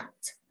not.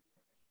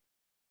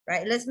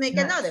 Right, let's make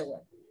another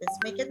one. Let's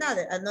make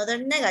another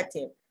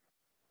negative,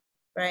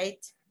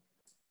 right?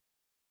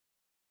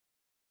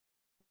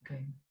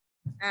 Okay.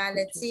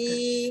 Let's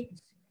see.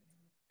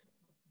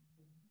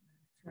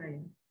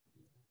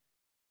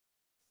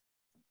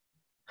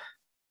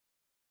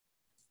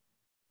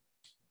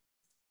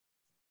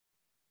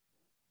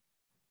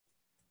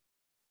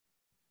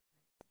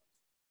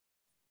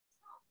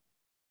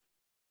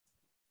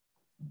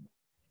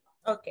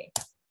 Okay,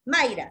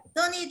 Mayra,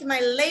 don't eat my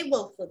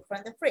labeled food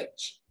from the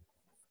fridge.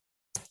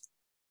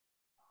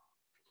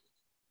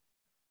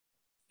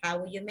 How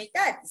will you make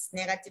that? It's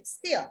negative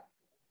still.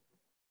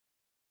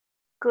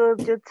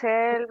 Could you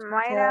tell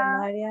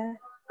Mayra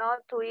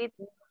not to eat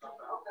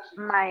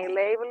my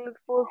labeled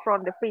food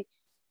from the fridge?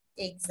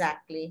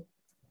 Exactly.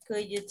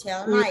 Could you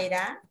tell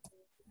Mayra?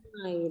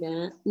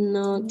 Mayra,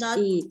 not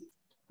eat.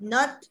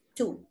 Not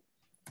to.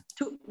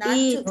 To Not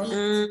eat.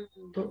 to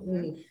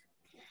eat.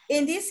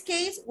 In this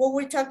case, when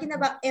we're talking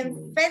about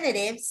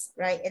infinitives,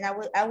 right? And I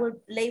will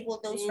label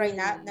those right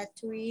now. Not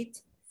to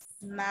eat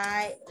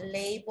my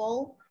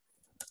label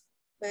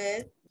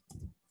food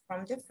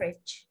from the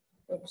fridge.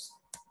 Oops.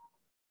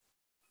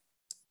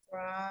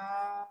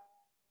 From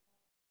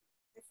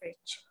the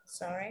fridge.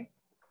 Sorry.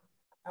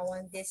 I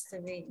want this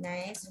to be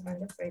nice from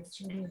the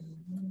fridge. Right?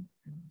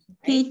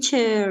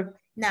 Teacher.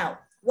 Now,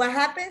 what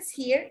happens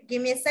here?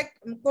 Give me a sec.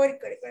 What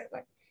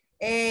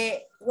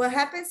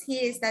happens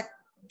here is that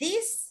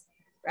this,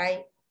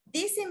 right?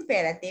 This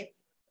imperative,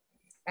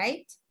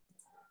 right?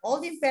 All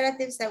the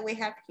imperatives that we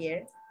have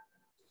here,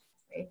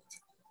 right?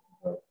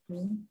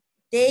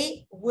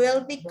 They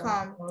will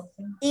become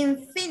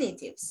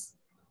infinitives,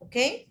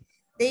 okay?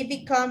 They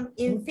become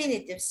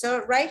infinitives.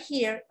 So right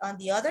here on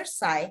the other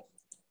side,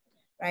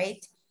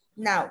 right?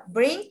 Now,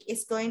 bring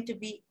is going to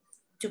be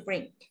to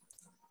bring.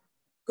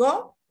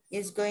 Go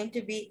is going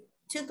to be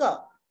to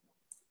go.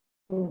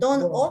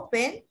 Don't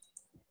open,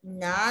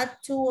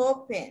 not to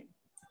open.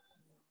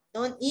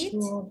 Don't eat,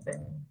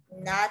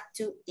 not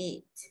to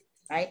eat,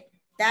 right?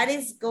 That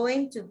is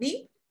going to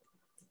be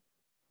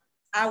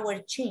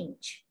our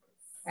change,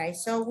 right?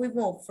 So we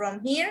move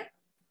from here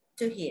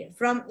to here,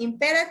 from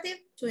imperative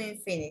to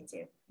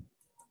infinitive.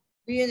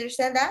 Do you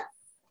understand that?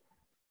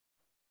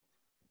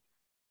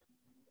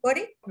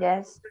 Cody?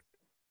 Yes.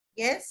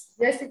 Yes?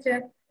 Yes,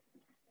 teacher.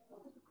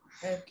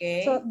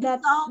 Okay. So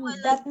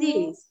that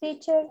means,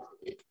 teacher,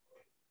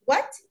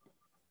 What?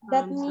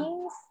 that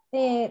means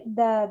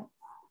that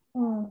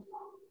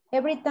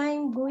every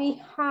time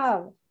we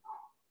have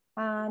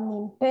an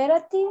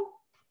imperative,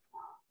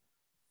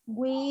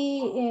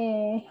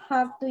 we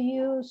have to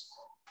use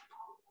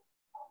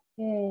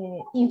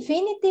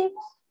infinitive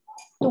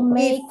to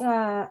make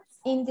an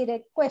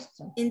indirect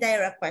question.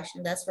 Indirect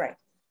question, that's right.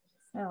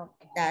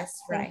 Okay.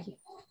 That's right. You.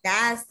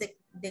 That's the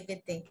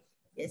good thing.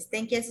 Yes,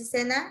 thank you,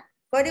 Susana.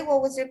 Cody,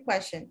 what was your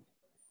question?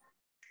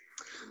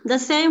 The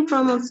same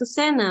from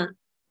Susana.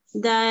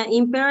 The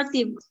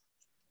imperative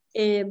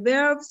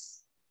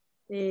verbs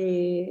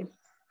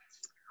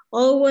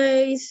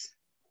always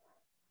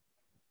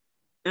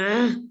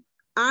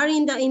are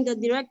in the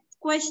direct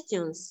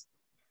questions,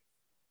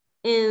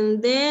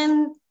 and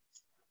then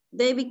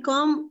they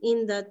become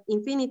in the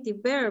infinitive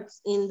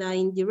verbs in the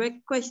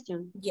indirect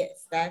question.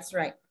 Yes, that's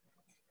right.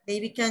 They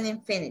become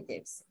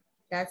infinitives.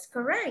 That's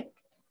correct.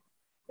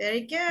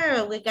 Very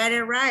good. We got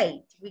it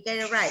right. We got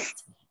it right.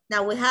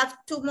 Now we have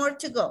 2 more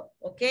to go,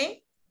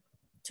 okay?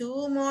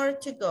 2 more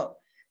to go.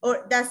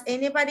 Or does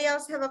anybody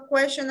else have a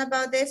question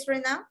about this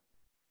right now?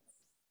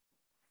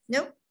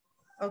 No?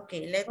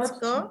 Okay, let's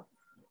go.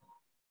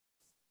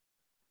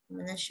 I'm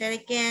gonna share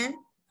again,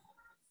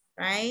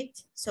 right?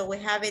 So we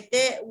have it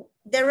there.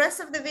 The rest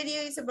of the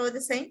video is about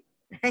the same,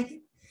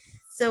 right?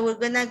 So we're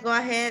gonna go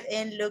ahead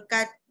and look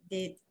at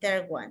the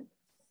third one.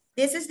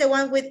 This is the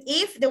one with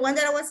if, the one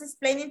that I was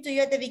explaining to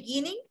you at the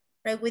beginning,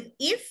 right? With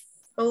if,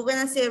 but we're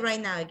gonna see it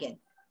right now again.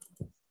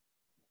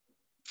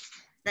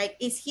 Like,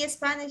 is he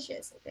Spanish?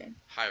 Yes, okay.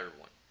 Hi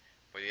everyone.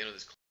 By the end of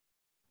this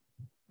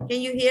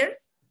Can you hear?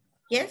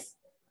 Yes?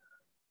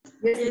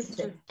 Yes,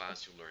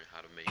 class, you learn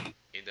how to make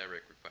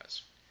indirect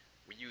requests.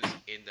 We use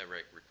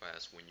indirect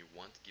requests when you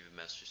want to give a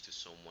message to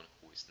someone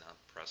who is not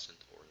present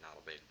or not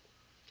available.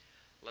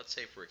 Let's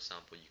say, for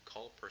example, you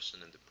call a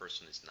person and the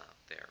person is not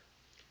there,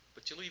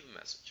 but you leave a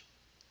message.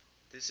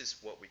 This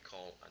is what we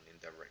call an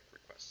indirect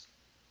request.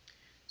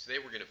 Today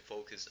we're going to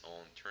focus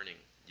on turning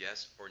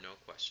yes or no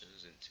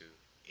questions into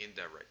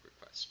indirect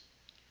requests.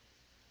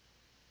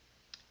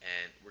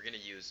 And we're going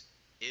to use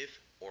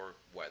if or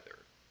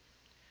whether.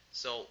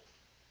 So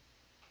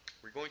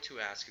we're going to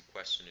ask a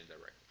question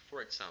indirectly.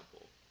 For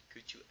example,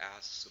 could you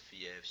ask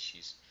Sophia if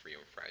she's free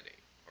on Friday?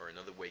 Or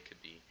another way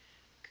could be,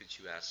 could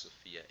you ask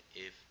Sophia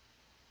if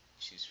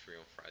she's free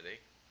on Friday?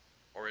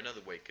 Or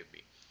another way could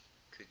be,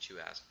 could you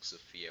ask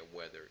Sophia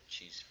whether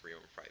she's free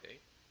on Friday?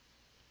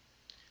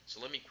 So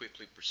let me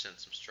quickly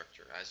present some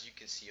structure. As you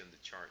can see on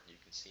the chart, you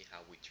can see how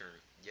we turn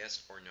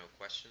yes or no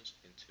questions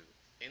into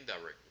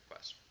indirect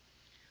requests.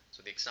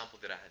 So the example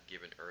that I had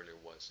given earlier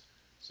was,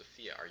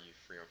 Sophia, are you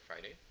free on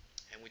Friday?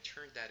 And we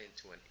turned that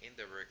into an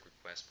indirect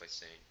request by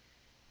saying,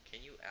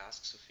 can you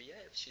ask Sophia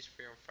if she's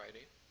free on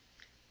Friday?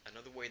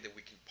 Another way that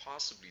we can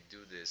possibly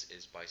do this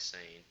is by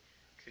saying,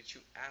 could you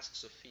ask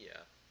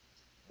Sophia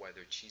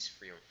whether she's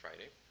free on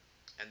Friday?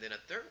 And then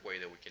a third way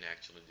that we can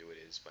actually do it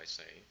is by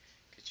saying,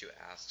 could you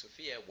ask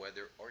Sophia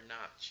whether or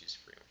not she's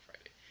free on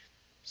Friday?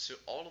 So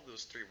all of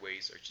those 3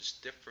 ways are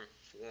just different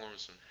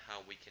forms on how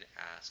we can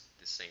ask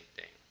the same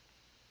thing.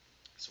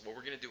 So what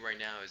we're going to do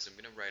right now is I'm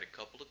going to write a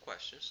couple of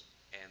questions,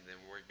 and then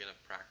we're going to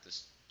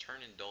practice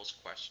turning those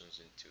questions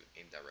into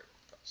indirect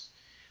requests.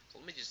 So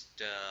let me just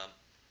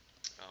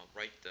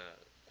write the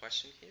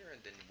question here, and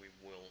then we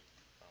will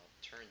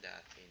turn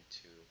that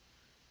into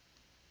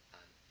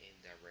an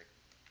indirect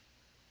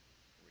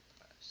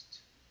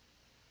request.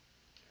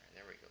 All right,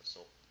 there we go.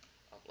 So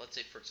let's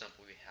say, for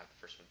example, we have the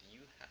first one.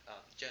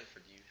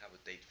 Jennifer, do you have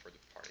a date for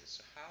the party?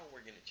 So how are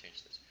we going to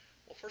change this?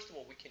 Well, first of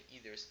all, we can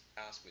either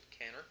ask with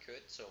can or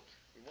could. So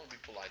we won't be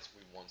polite. So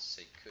we want to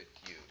say could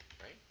you,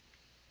 right?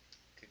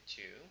 Could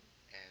you?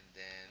 And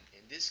then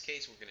in this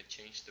case, we're going to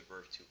change the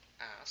verb to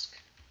ask.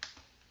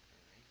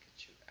 All right, could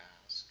you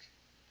ask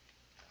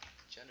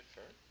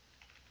Jennifer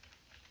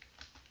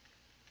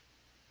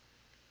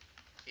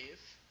if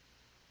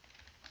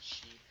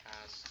she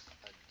has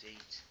a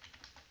date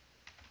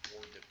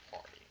for the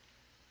party?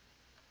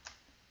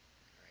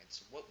 All right,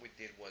 so what we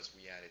did was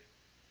we added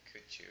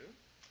could you,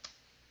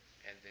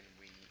 and then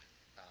we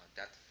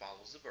that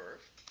follows the verb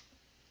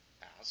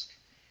ask,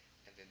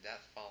 and then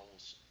that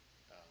follows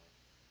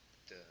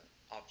the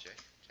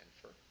object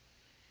Jennifer,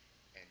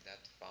 and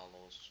that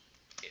follows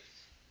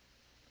if.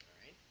 All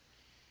right,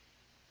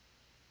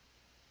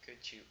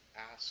 could you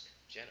ask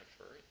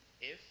Jennifer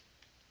if,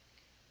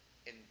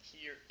 and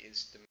here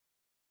is the.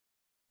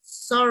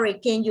 Sorry,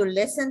 can you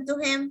listen to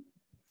him?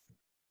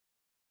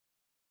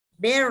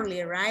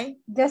 Barely, right?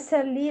 Just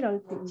a little,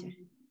 teacher.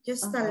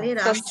 Just a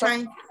little. I'm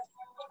trying.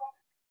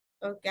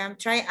 Okay, I'm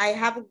trying. I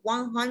have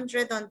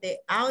 100 on the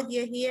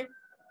audio here.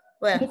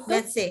 Well,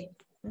 let's see.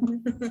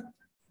 The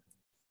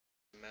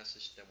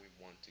message that we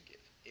want to give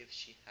if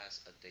she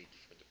has a date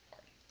for the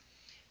party.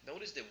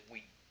 Notice that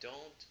we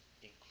don't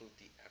include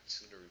the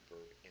auxiliary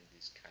verb in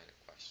this kind of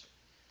question.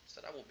 So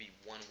that will be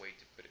one way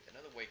to put it.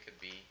 Another way could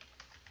be,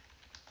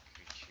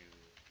 could you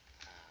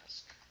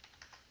ask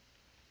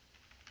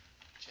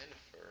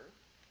Jennifer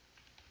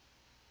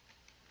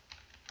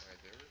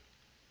whether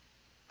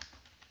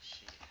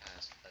she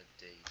has a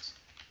date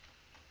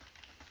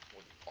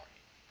for the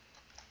party?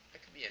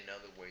 That could be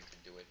another way to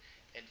do it.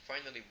 And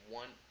finally,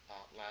 one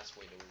last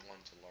way that we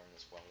want to learn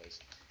as well is,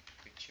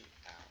 could you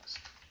ask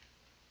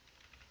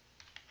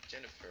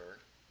Jennifer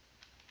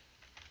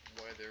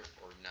whether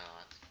or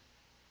not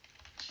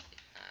she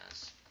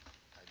has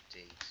a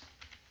date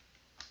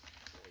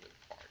for the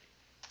party?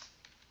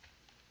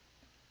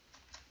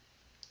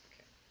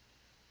 Okay.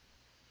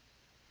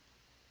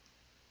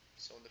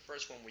 So on the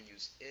first one we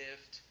use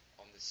if.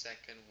 On the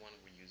second one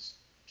we use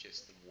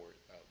just the word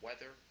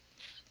whether.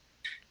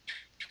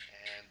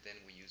 And then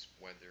we use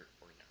whether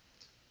or not.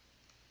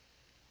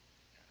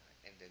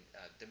 And then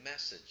the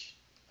message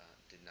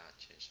did not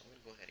change. So I'm going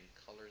to go ahead and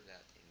color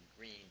that in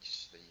green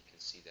just so that you can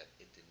see that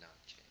it did not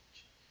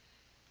change.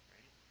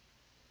 Right?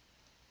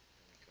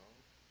 There we go.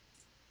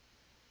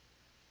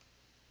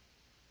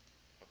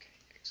 Okay,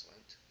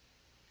 excellent.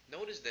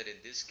 Notice that in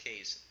this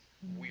case,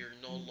 we are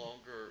no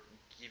longer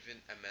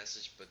given a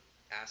message but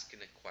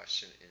asking a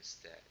question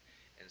instead.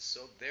 And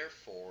so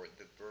therefore,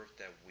 the verb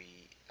that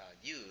we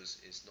use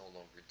is no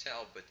longer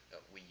tell, but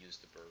we use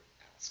the verb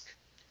ask.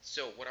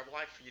 So what I would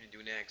like for you to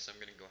do next, I'm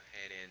going to go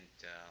ahead and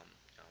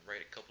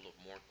write a couple of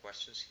more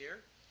questions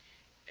here.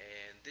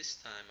 And this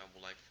time I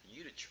would like for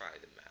you to try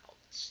them out,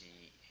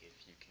 see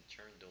if you can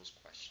turn those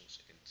questions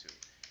into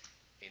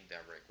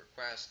indirect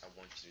requests. I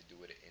want you to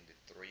do it in the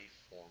 3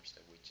 forms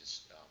that we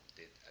just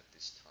did at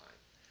this time.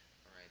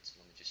 Alright, so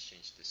let me just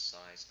change the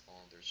size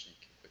on there so you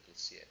can quickly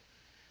see it.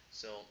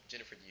 So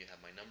Jennifer, do you have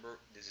my number?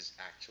 This is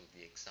actually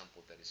the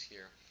example that is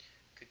here.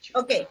 Could you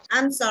Okay,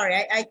 I'm sorry.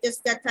 I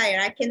just got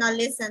tired. I cannot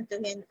listen to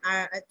him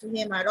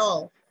at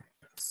all.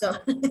 So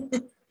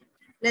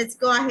let's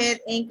go ahead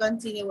and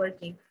continue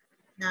working.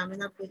 Now I'm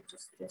gonna put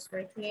just this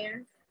right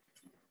here.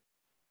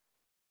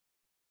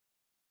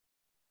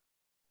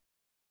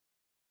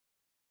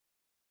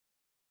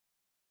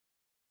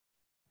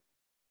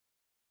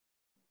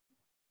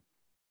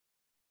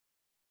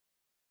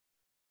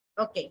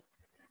 Okay,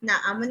 now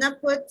I'm gonna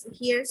put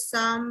here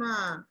some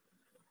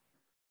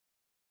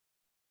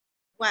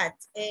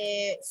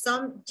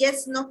some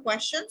yes no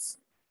questions,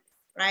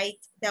 right,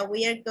 that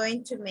we are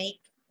going to make.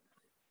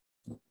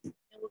 And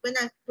we're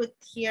gonna put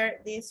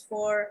here this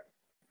for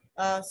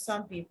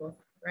some people,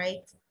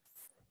 right?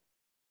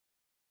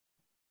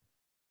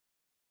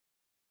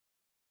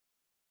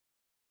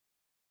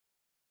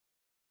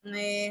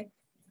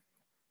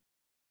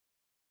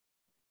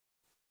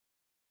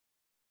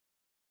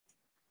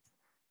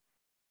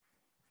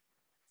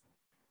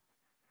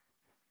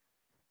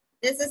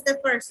 This is the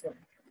first one,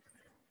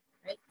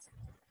 right?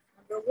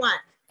 Number 1.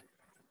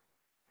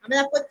 I'm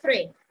gonna put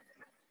 3,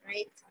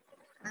 right?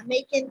 I'm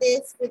making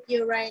this with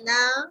you right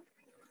now.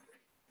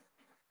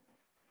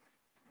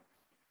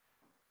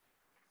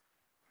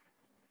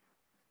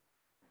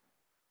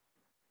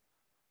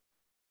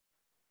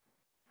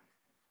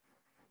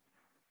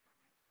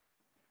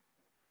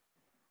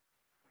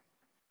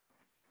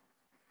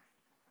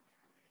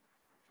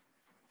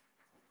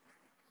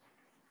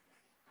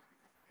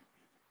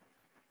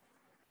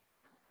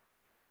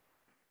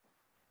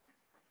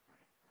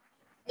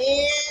 And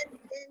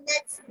the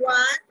next one,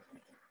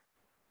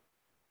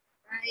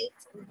 right?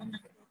 We're gonna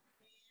go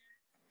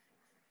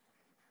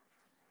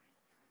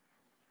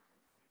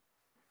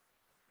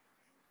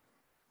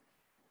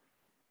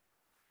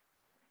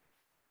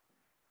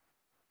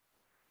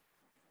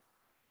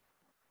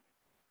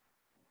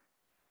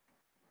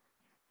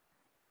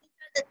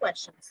the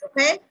questions,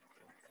 okay?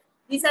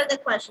 These are the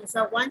questions.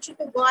 So I want you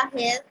to go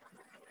ahead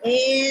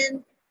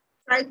and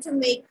try to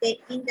make the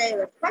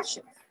indirect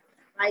questions,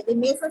 right? The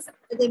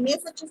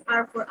messages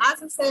are for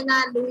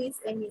Azucena, Luis,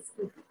 and Miss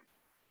Kitty.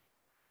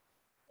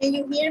 Can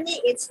you hear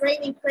me? It's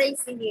raining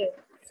crazy here.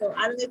 So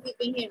I don't know if you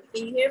can hear me.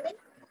 Can you hear me?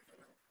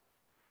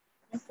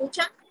 ¿Me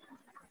escuchan?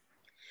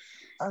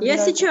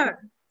 Yes, teacher.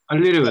 A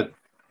little bit.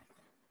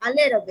 A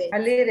little bit. A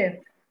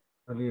little.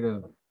 A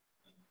little.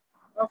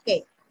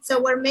 Okay,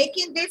 so we're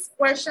making these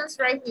questions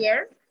right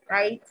here,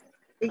 right?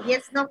 The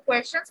yes, no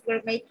questions,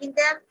 we're making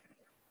them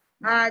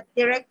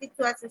directed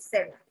to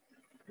Azucena,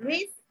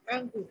 Luis,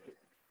 and Guti.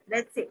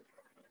 Let's see.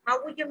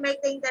 How would you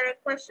make the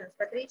indirect questions?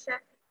 Patricia,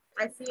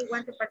 I see you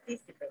want to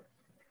participate.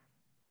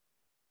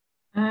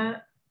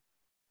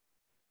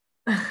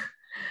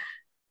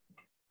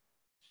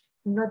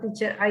 No,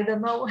 teacher, I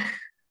don't know.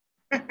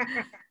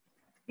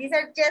 These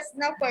are just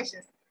no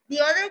questions. The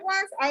other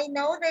ones, I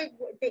know that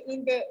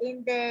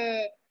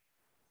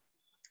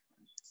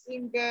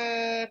in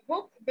the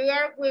book, they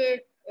are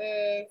with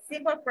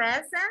simple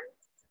present,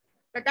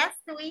 but that's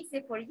too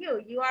easy for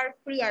you. You are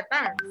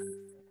pre-advanced,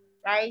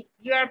 right?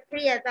 You are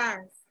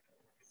pre-advanced.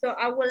 So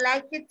I would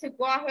like you to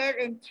go ahead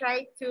and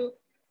try to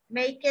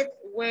make it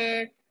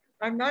with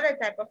another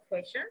type of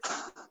questions.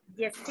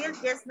 Yes, still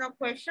yes, no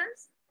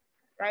questions,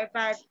 right?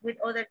 But with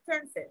other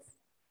tenses.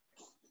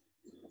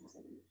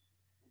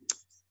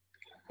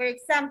 For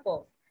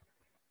example,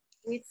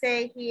 we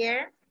say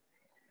here,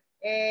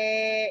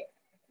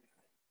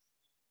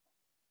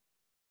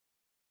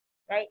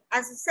 right,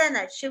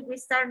 Azucena, should we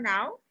start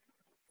now?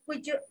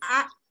 Could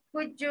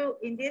you,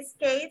 in this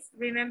case,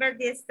 remember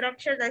the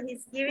structure that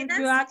he's giving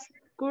us?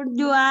 Could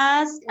you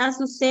ask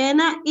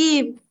Azucena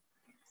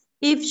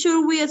if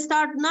should we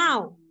start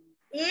now?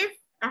 If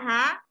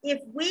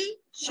we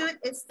should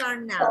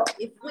start now.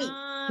 If we.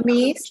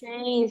 Miss,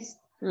 Change.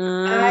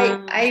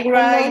 I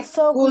write,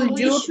 also, could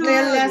you should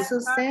tell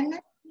Azucena?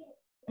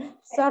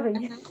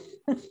 Sorry.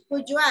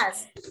 Could you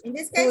ask? In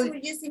this case, we're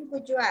using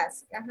could you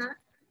ask.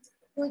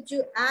 Could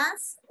you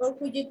ask or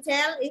could you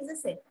tell is the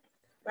same,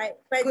 right?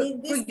 But in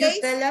this Could case,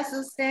 you tell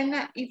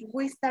Azucena if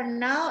we start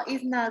now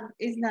is not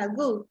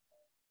good.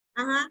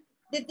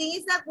 The thing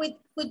is that with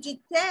could you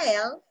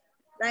tell,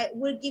 right?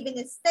 We're giving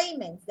a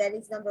statement that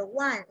is number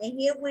one, and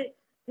here we're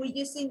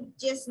using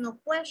just no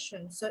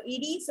question, so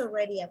it is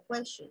already a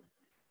question.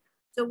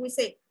 So we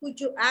say, could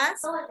you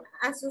ask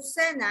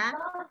Azucena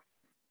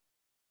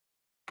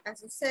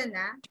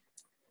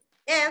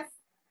if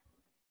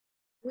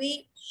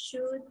we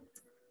should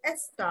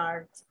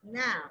start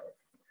now,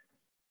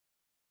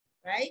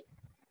 right?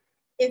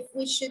 If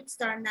we should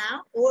start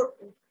now, or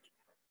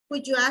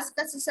could you ask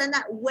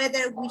Azucena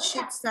whether we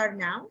should start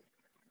now,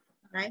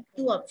 right?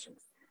 Two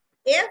options,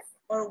 if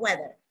or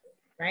whether,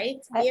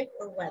 right? If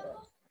or whether.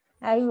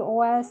 I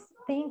was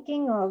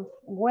thinking of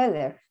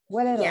whether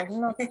or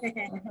not.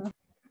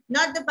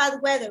 Not the bad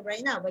weather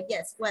right now, but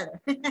yes, weather.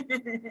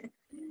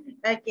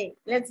 Okay,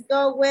 let's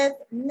go with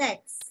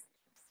next.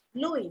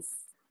 Luis.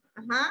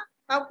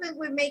 How can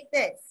we make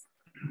this?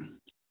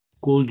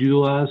 Could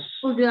you ask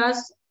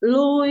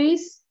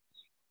Luis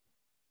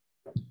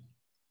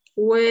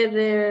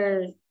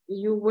whether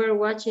you were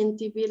watching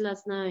TV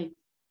last night?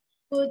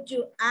 Could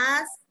you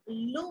ask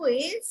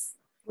Luis?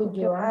 Could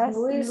you ask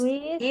Luis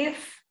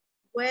if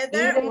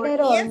Whether or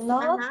if?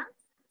 Not?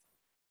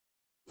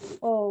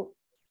 Oh.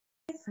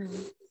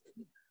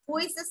 Who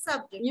is the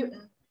subject?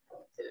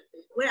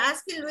 We're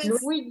asking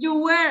Luis. You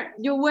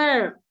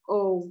were,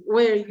 or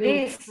were you?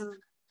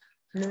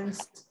 Luis.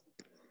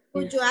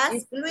 Could you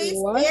ask Luis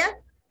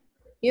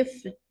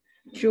If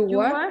you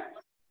were?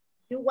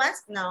 You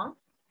was? No.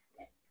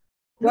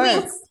 Were.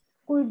 Luis.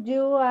 Could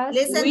you ask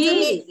Listen to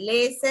me.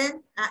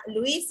 Listen.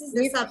 Luis is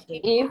the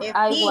subject. If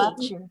I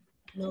watch you.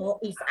 No,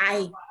 if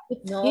I.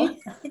 No.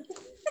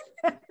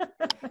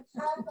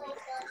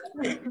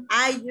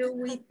 Are you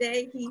with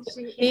the he,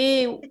 she?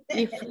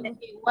 If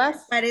he was.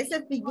 Parece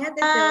piñata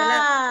te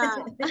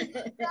habla.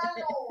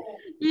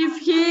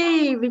 If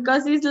he,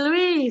 because it's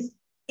Luis.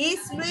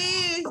 It's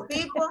Luis,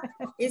 people.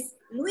 It's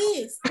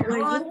Luis. Were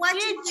you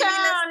watching TV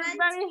last night?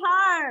 Very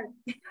hard.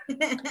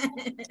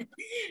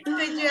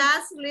 Could you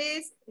ask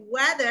Luis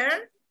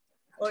whether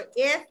or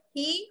if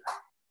he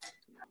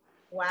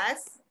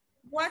was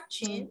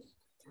watching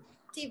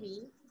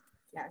TV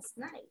last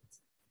night?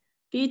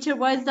 Teacher,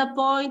 what's the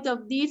point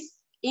of this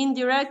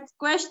indirect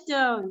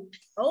question?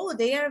 Oh,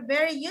 they are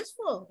very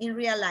useful in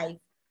real life,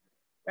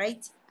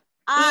 right?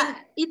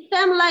 It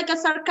sounds like a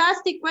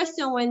sarcastic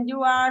question when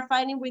you are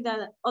fighting with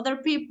other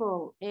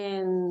people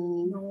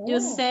and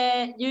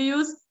you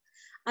use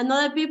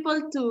another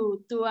people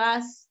to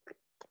ask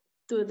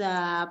to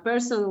the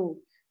person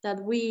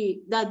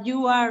that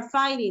you are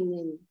fighting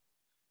in.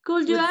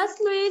 Could you ask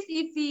Luis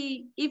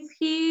if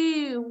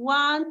he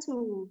want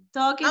to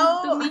talk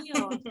to me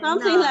or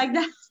something like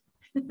that?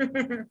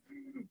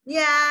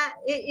 Yeah,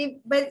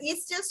 but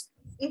it's just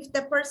if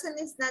the person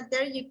is not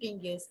there, you can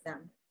use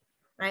them,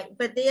 right?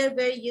 But they are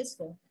very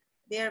useful.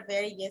 They are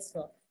very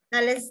useful.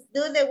 Now let's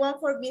do the one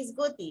for Miss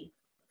Guti.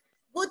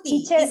 Guti,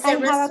 teacher, I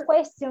have a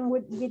question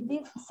with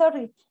this.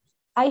 Sorry,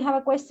 I have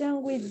a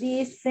question with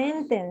this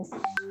sentence.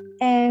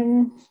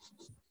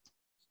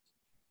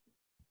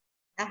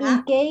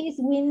 In case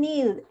we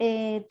need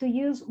to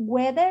use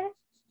whether,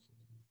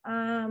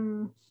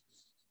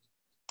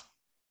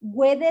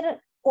 whether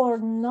or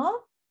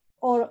not,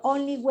 or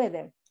only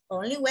whether?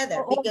 Only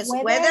whether, because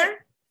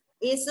whether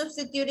is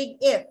substituting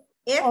if.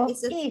 If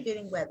is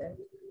substituting whether.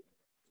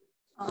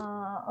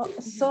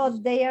 So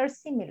they are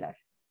similar.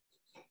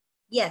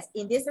 Yes,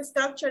 in this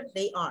structure,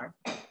 they are.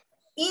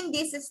 In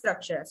this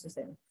structure,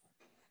 Susan.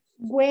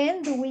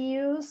 When do we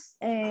use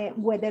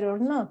whether or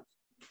not?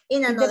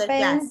 In another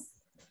class.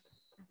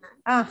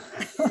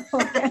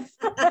 Okay.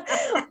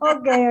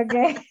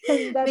 Okay.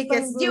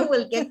 Because you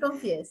will get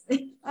confused.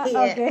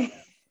 Yeah.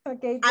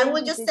 Okay. I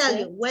will just tell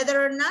you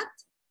whether or not,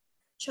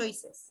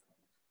 choices.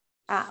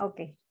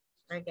 Okay.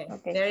 Okay.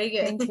 Very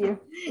good. Thank you.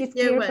 It's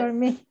clear for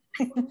me.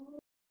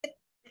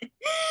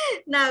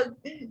 Now,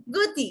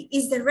 Guti,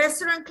 is the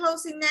restaurant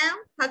closing now?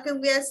 How can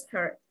we ask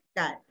her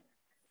that?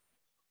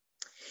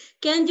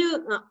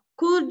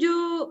 Could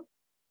you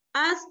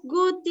ask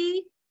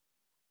Guti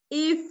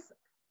if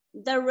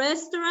the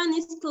restaurant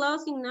is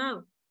closing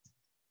now?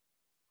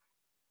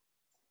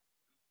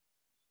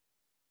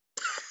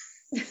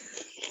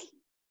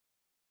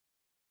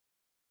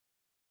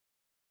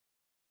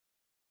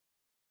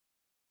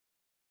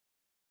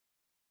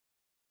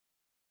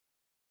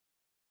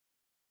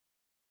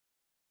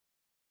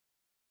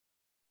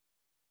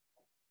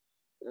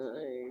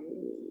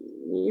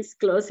 It's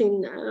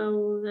closing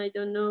now. I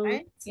don't know.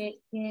 Right?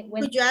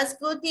 Could you ask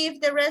Guti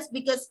if the rest,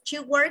 because she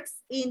works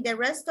in the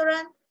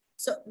restaurant,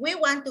 so we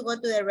want to go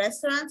to the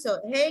restaurant. So,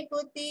 hey,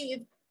 Guti,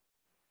 if,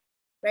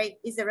 right,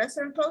 is the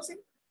restaurant closing?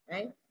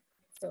 Right?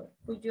 So,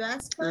 could you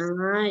ask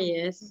her? Ah,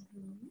 yes.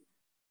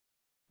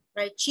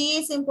 Right, she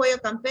is in Pollo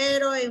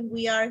Campero, and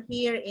we are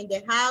here in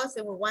the house,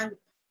 and we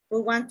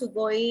want to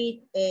go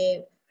eat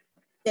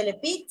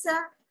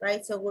telepizza,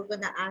 right? So we're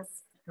gonna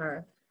ask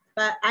her.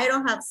 But I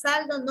don't have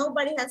saldo.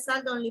 Nobody has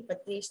saldo, only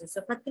Patricia.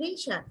 So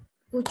Patricia,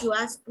 could you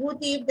ask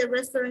Woody if the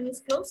restaurant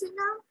is closing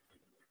now?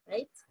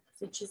 Right?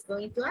 So she's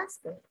going to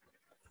ask her.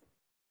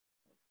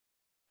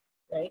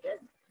 Very good.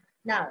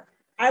 Now,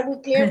 are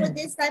we clear with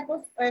this type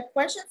of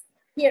questions?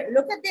 Here,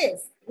 look at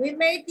this. We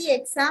made the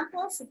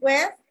examples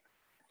with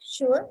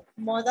should,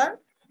 modal,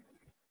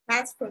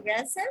 past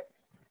progressive,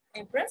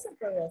 and present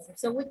progressive.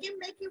 So we can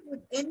make it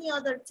with any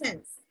other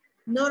tense,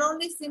 not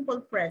only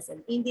simple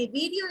present. In the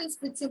video is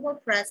with simple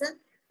present,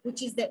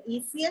 which is the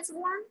easiest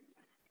one,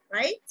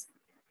 right?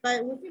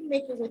 But we can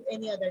make it with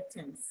any other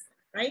tense,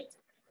 right?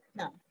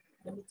 Now,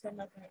 let me turn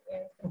off my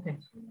air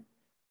conditioner.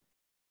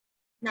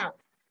 Now,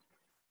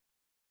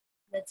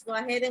 let's go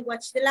ahead and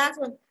watch the last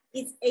one.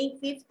 It's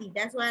 8:50.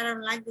 That's why I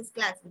don't like this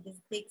class, because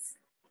it takes,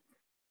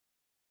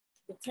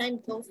 the time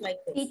goes like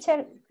this.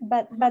 Teacher,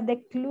 but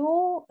the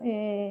clue,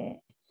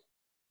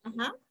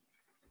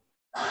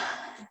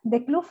 the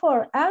clue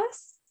for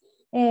us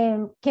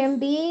can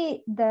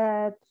be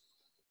that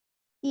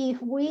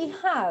if we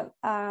have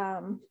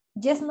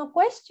yes, no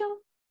question,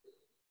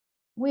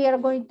 we are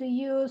going to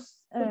use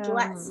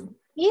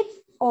if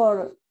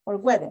or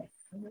whether.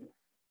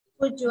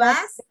 Could you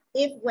ask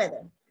if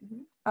whether?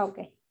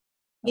 Okay.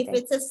 If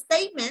it's a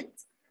statement,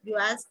 you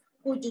ask,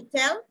 could you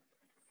tell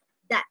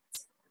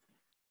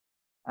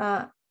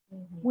that?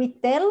 We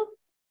tell,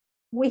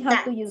 we have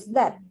that. to use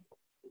that.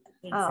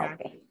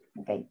 Exactly. Okay.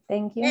 Okay,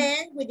 thank you.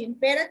 And with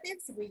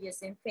imperatives, we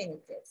use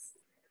infinitives.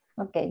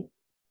 Okay.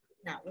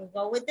 Now we'll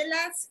go with the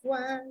last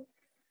one.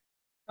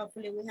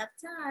 Hopefully we have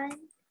time.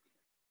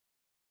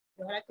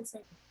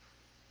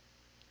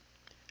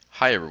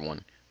 Hi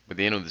everyone. By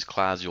the end of this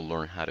class, you'll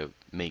learn how to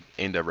make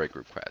indirect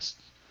requests.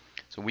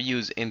 So we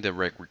use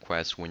indirect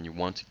requests when you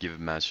want to give a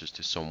message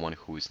to someone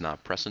who is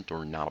not present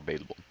or not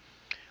available.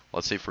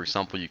 Let's say, for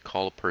example, you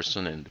call a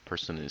person and the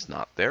person is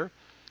not there,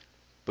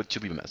 but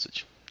you leave a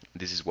message.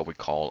 This is what we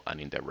call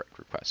an indirect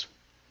request.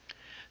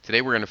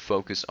 Today we're going to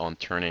focus on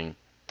turning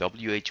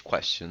WH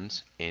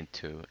questions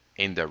into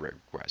indirect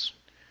requests.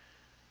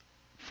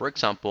 For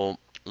example,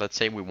 let's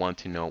say we want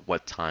to know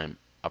what time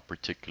a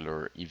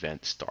particular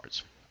event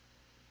starts.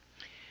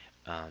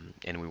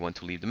 And we want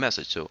to leave the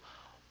message. So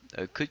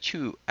could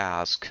you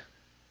ask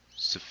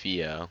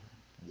Sophia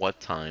what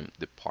time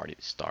the party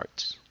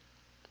starts?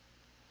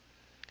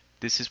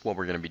 This is what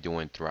we're going to be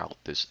doing throughout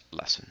this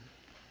lesson.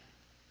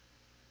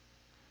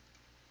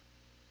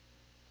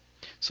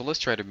 So let's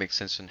try to make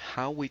sense on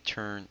how we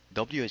turn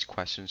WH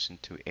questions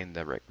into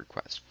indirect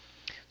requests.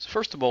 So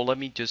first of all, let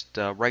me just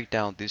write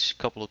down these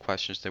couple of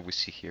questions that we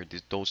see here,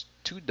 those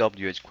two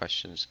WH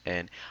questions,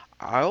 and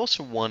I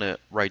also want to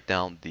write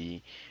down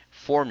the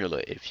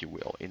formula, if you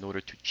will, in order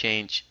to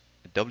change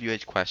a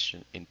WH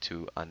question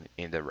into an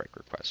indirect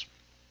request.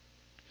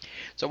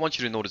 So I want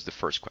you to notice the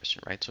first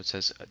question, right? So it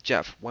says,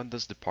 Jeff, when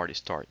does the party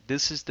start?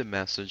 This is the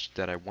message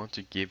that I want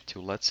to give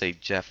to, let's say,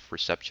 Jeff,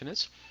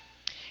 receptionist.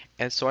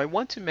 And so I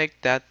want to make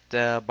that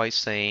by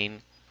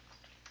saying,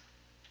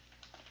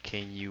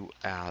 can you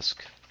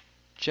ask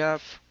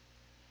Jeff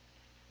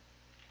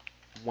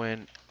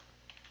when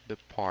the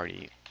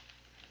party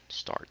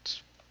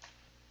starts?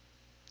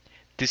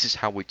 This is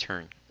how we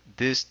turn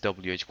this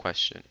WH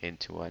question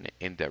into an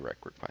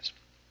indirect request.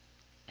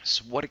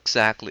 So what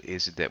exactly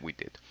is it that we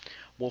did?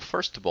 Well,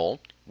 first of all,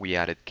 we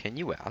added can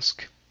you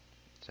ask,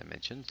 as I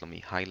mentioned. Let me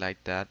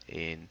highlight that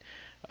in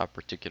a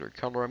particular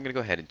color. I'm going to go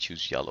ahead and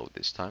choose yellow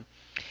this time.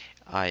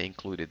 I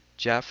included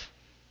Jeff,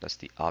 that's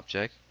the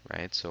object,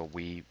 right? So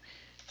we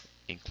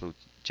include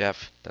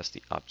Jeff, that's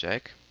the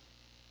object.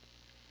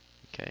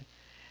 Okay.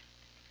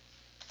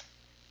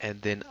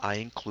 And then I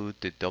include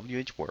the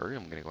WH word.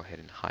 I'm going to go ahead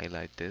and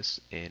highlight this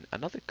in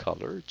another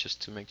color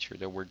just to make sure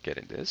that we're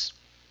getting this.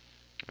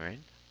 All right.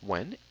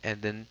 When,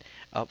 and then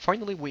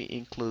finally we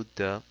include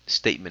the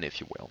statement, if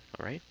you will.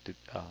 All right.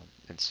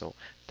 And so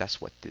that's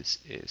what this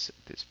is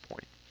at this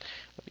point.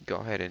 Let me go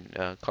ahead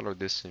and color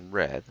this in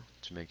red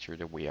to make sure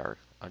that we are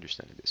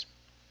understanding this.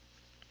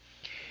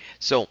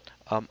 So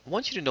I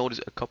want you to notice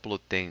a couple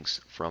of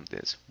things from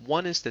this.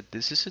 One is that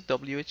this is a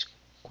WH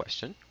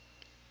question.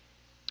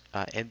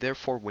 And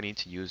therefore we need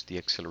to use the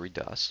auxiliary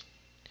does.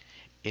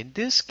 In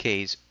this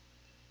case,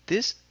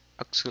 this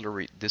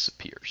auxiliary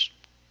disappears,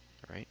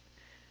 right?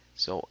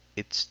 So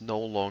it's no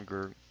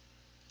longer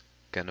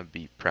gonna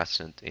be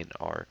present in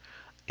our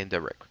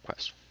indirect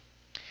request.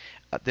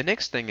 The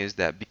next thing is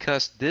that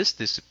because this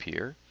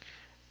disappears,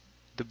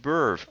 the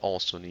verb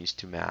also needs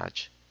to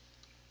match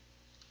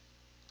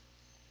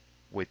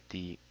with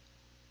the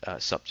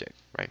subject,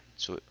 right?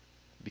 So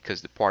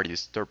because the party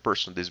is third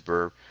person, this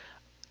verb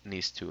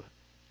needs to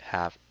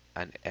have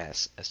an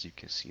S, as you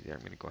can see there. I'm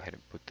going to go ahead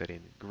and put that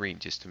in green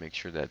just to make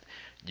sure that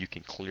you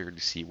can clearly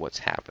see what's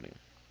happening.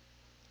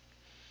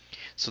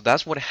 So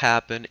that's what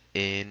happened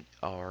in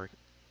our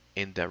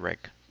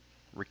indirect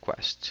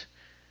request.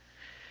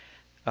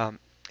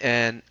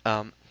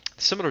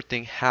 Similar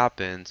thing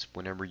happens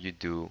whenever you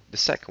do the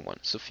second one.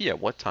 Sophia,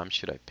 what time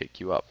should I pick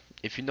you up?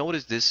 If you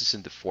notice, this is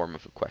in the form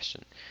of a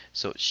question.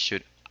 So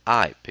should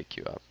I pick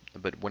you up?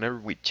 But whenever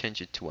we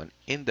change it to an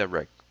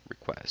indirect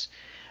request,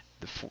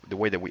 the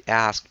way that we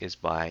ask is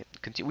by,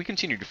 we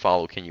continue to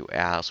follow can you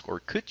ask or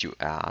could you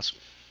ask,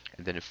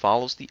 and then it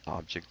follows the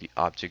object. The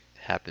object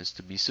happens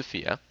to be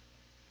Sophia.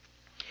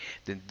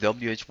 Then the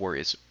WH word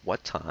is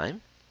what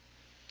time.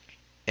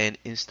 And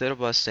instead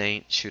of us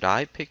saying, should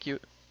I pick you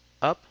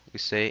up, we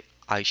say,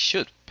 I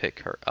should pick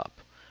her up.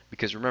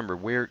 Because remember,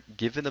 we're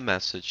giving the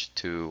message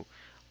to,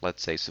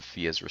 let's say,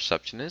 Sophia's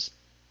receptionist.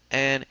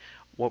 And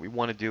what we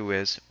want to do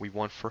is, we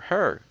want for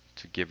her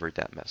to give her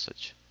that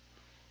message.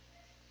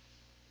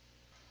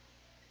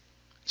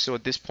 So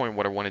at this point,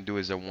 what I want to do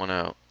is I want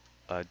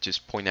to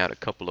just point out a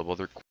couple of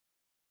other.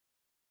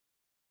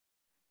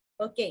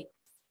 Okay,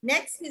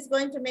 next he's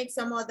going to make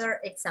some other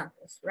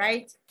examples,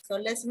 right? So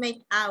let's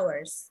make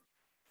ours.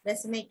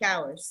 Let's make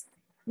ours.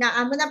 Now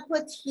I'm gonna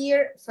put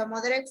here some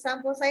other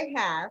examples I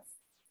have.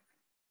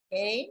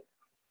 Okay,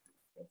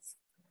 let's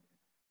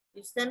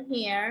use them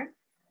here,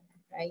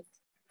 right?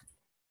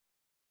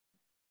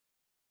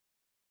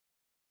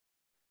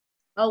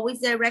 Always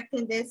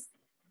directing this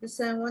to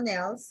someone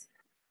else.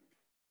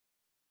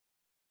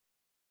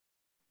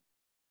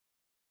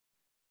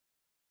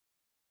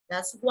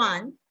 That's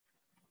one.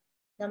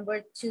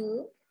 Number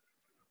two.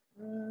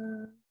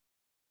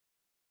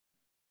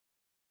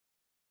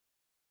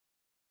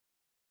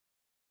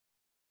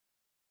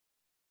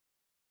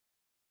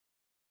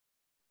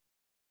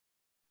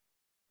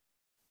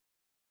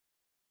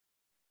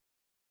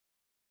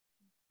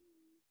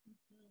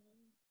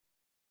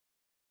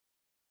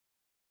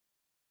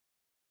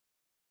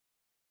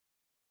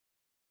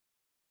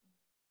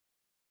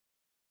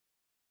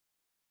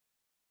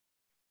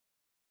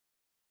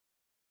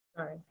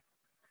 Sorry.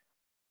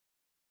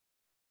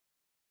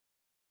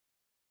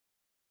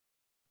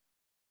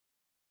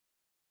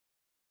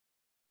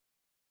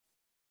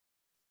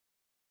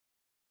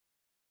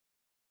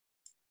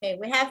 Okay,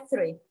 we have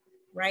three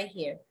right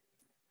here.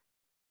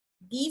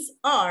 These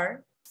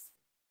are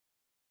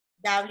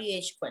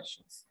WH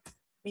questions.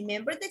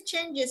 Remember the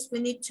changes we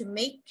need to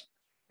make,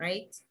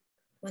 right?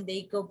 When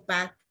they go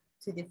back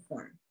to the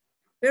form.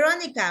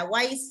 Veronica,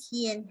 why is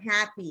he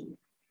unhappy?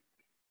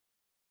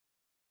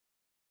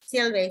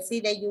 Silvia, I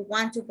see that you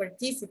want to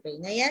participate,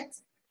 not yet?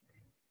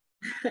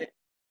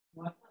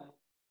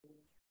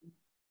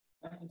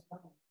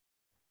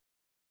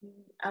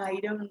 I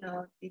don't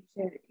know,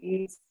 teacher.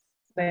 Is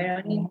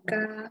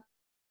Veronica?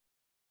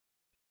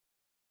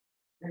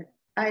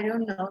 I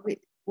don't know,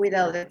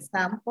 without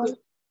example.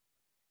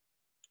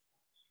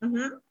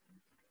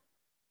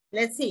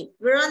 Let's see.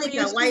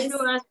 Veronica, why is...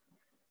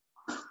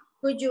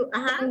 Could you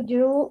ask?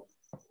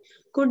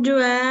 Could you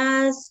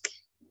ask?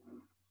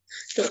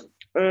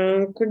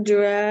 Veronica?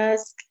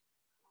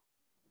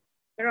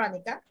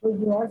 Could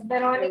you ask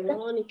Veronica?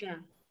 Veronica.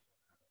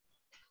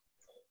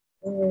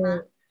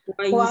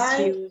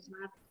 Why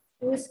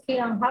is he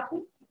unhappy?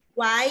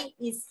 Why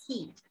is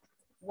he?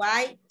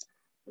 Why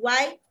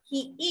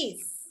he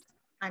is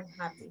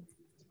unhappy?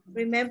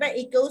 Remember,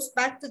 it goes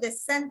back to the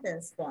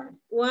sentence form.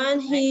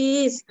 When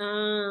he is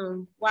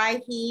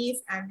why he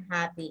is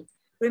unhappy.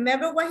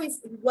 Remember what he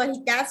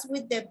does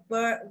with the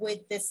verb,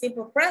 with the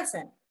simple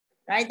present,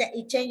 right? That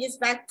it changes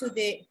back to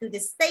the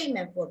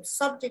statement form,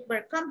 subject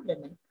verb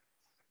complement,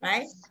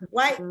 right?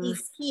 Why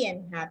is he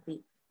unhappy?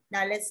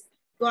 Now let's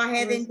go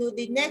ahead and do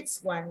the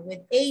next one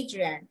with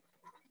Adrian.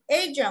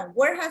 Adrian,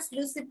 where has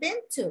Lucy been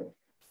to?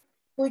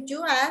 Could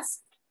you ask?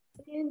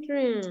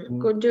 Adrian,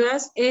 could you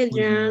ask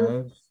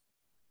Adrian?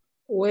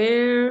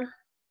 Where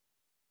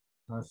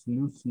has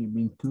Lucy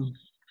been to?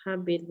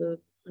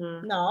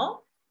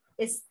 No,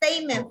 it's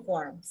statement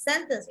form,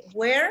 sentence.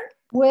 Where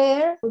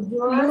Lucy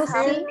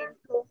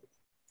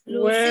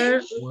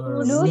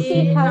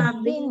has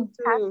been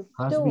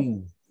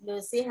to.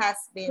 Lucy has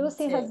been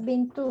Lucy has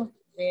been to.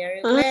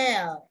 Very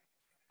well.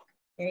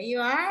 There you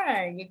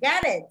are. You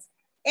got it.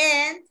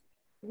 And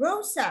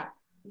Rosa,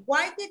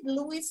 why did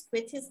Louis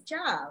quit his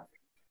job?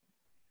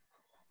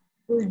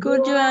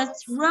 Could you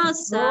ask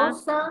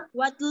Rosa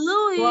what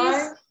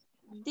Louis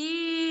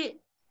did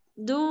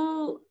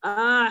do?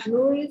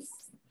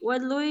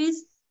 What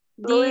Louis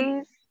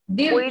did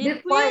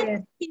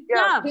quit his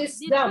job?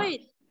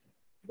 Quit.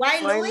 Why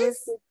Louis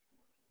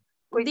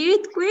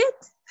did quit?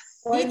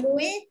 Did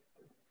quit?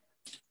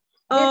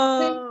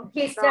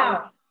 His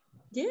job.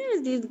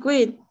 Yes, did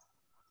quit.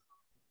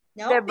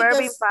 No, the verb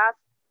in past.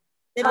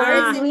 The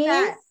verb is in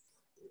past.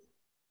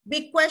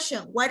 Big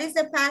question. What is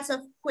the past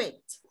of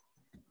quit?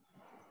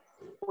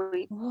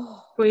 Quit.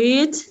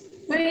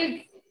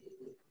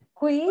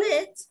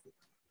 Quit.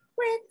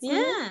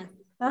 Yeah.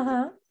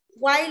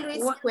 Why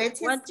Luis quit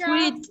his job?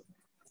 Quit?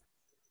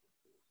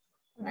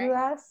 Right? You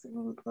ask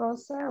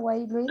Rosa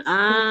why Luis is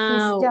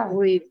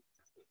young.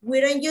 We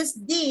don't use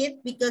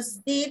did because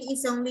did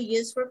is only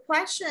used for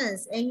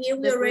questions. And here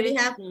we already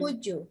have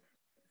could you.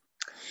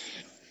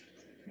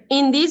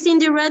 In this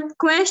indirect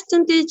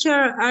question, teacher,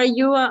 are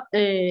you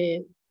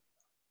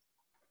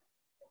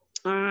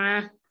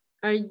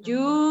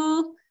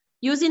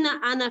using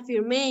an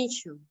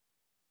affirmation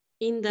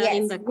in the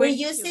in the question? We're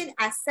using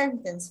a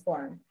sentence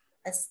form,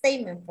 a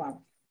statement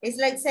form. It's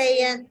like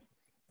saying,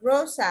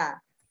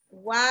 Rosa,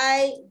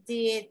 why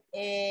did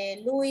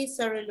Luis,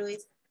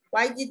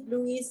 why did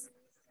Luis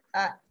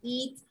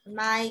eat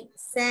my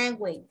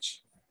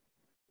sandwich?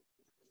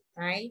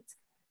 Right?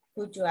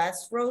 Could you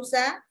ask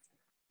Rosa?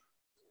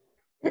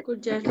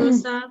 Could you ask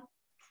Rosa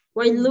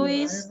why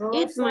Luis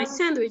ate my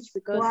sandwich?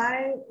 Because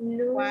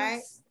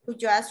why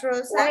could you ask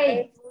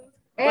Rosa?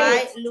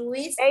 Why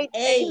Luis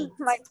ate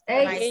my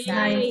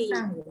sandwich?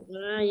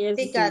 Yes,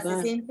 because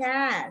it's in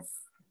past.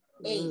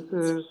 Ate.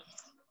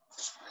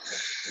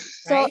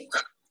 So right?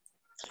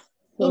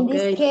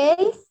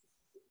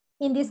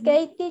 in this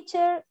case,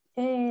 teacher,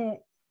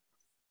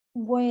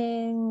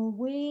 when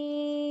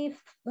we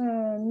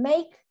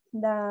make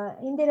the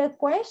indirect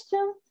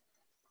question,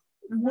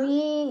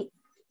 we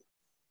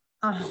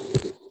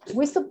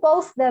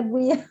suppose that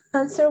we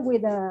answer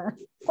with a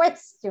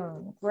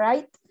question,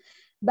 right?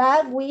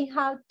 But we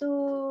have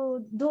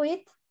to do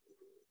it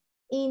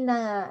in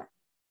a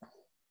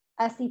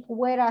as if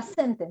were a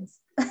sentence.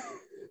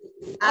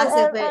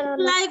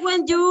 Like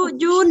when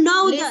you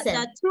know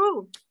that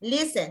true.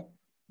 Listen,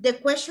 the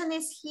question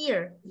is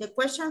here. The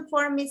question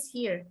form is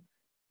here.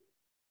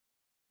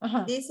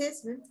 This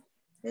is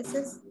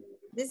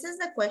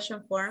the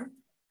question form.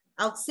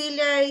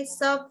 Auxiliary,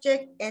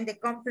 subject, and the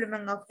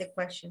complement of the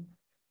question.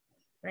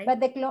 Right? But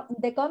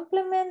the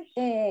complement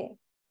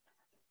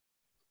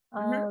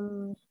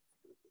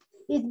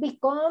it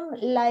become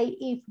like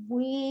if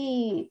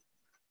we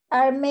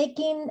are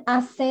making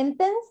a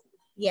sentence.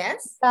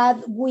 Yes.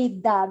 But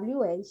with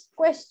WH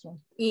question.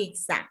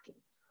 Exactly.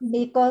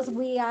 Because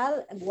we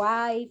are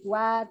why,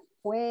 what,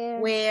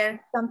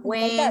 where, something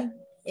when, like that.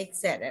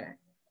 etc.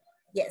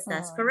 Yes,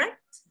 that's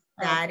correct.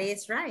 That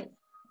is right.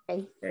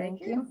 Okay,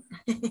 thank you.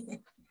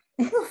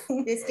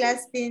 This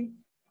class been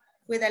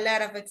with a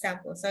lot of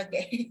examples.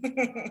 Okay.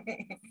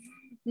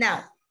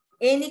 Now,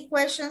 any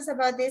questions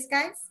about this,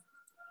 guys?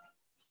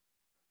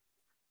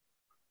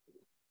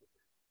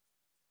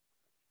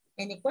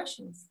 Any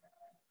questions?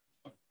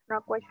 No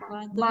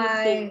question.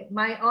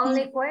 My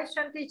only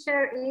question,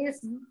 teacher,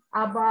 is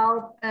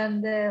about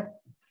the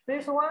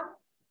first one.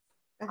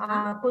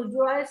 Could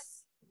you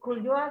ask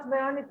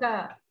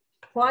Veronica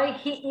why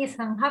he is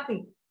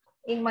unhappy?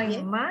 In my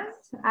mind,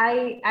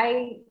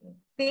 I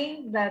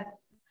think that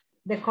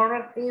the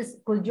correct is,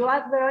 could you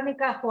ask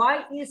Veronica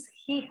why is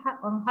he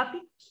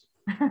unhappy?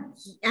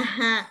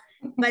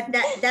 But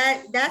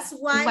that's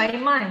why in my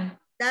mind.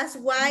 That's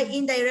why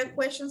indirect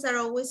questions are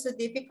always so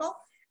difficult,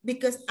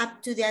 because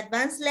up to the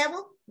advanced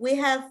level, we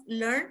have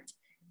learned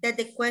that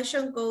the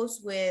question goes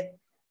with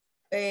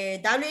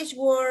WH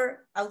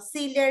word,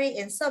 auxiliary,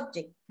 and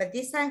subject. But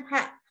this time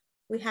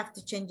we have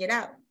to change it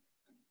out,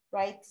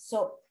 right?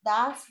 So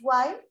that's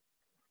why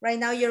right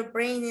now your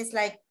brain is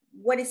like,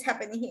 what is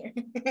happening here?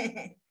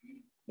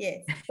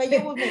 Yes, but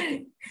you will make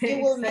it.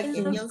 You will make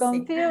it. You'll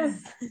confused.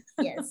 See.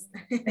 Yes.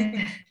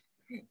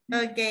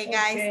 Okay,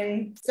 guys.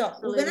 Okay. So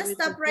we're gonna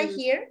stop right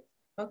here.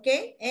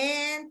 Okay,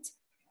 and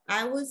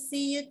I will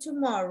see you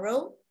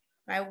tomorrow.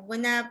 I'm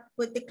gonna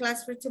put the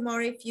class for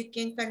tomorrow. If you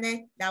can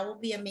connect, that will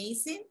be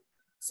amazing.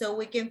 So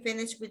we can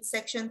finish with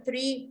section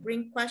 3,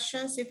 bring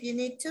questions if you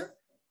need to,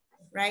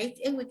 right?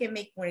 And we can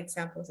make more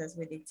examples as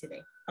we did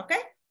today. Okay?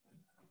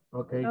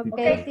 Okay,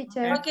 okay,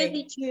 teacher. Okay,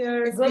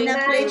 teacher. It's been a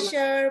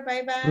pleasure.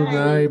 Bye-bye. Good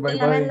night. Bye-bye.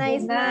 Have a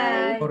nice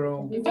night.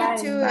 You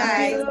too,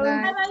 guys.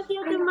 Bye-bye. See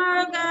you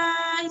tomorrow,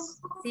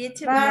 guys. See you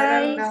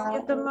tomorrow. Bye. See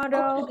you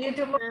tomorrow. See you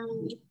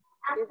tomorrow. See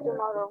you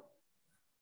tomorrow.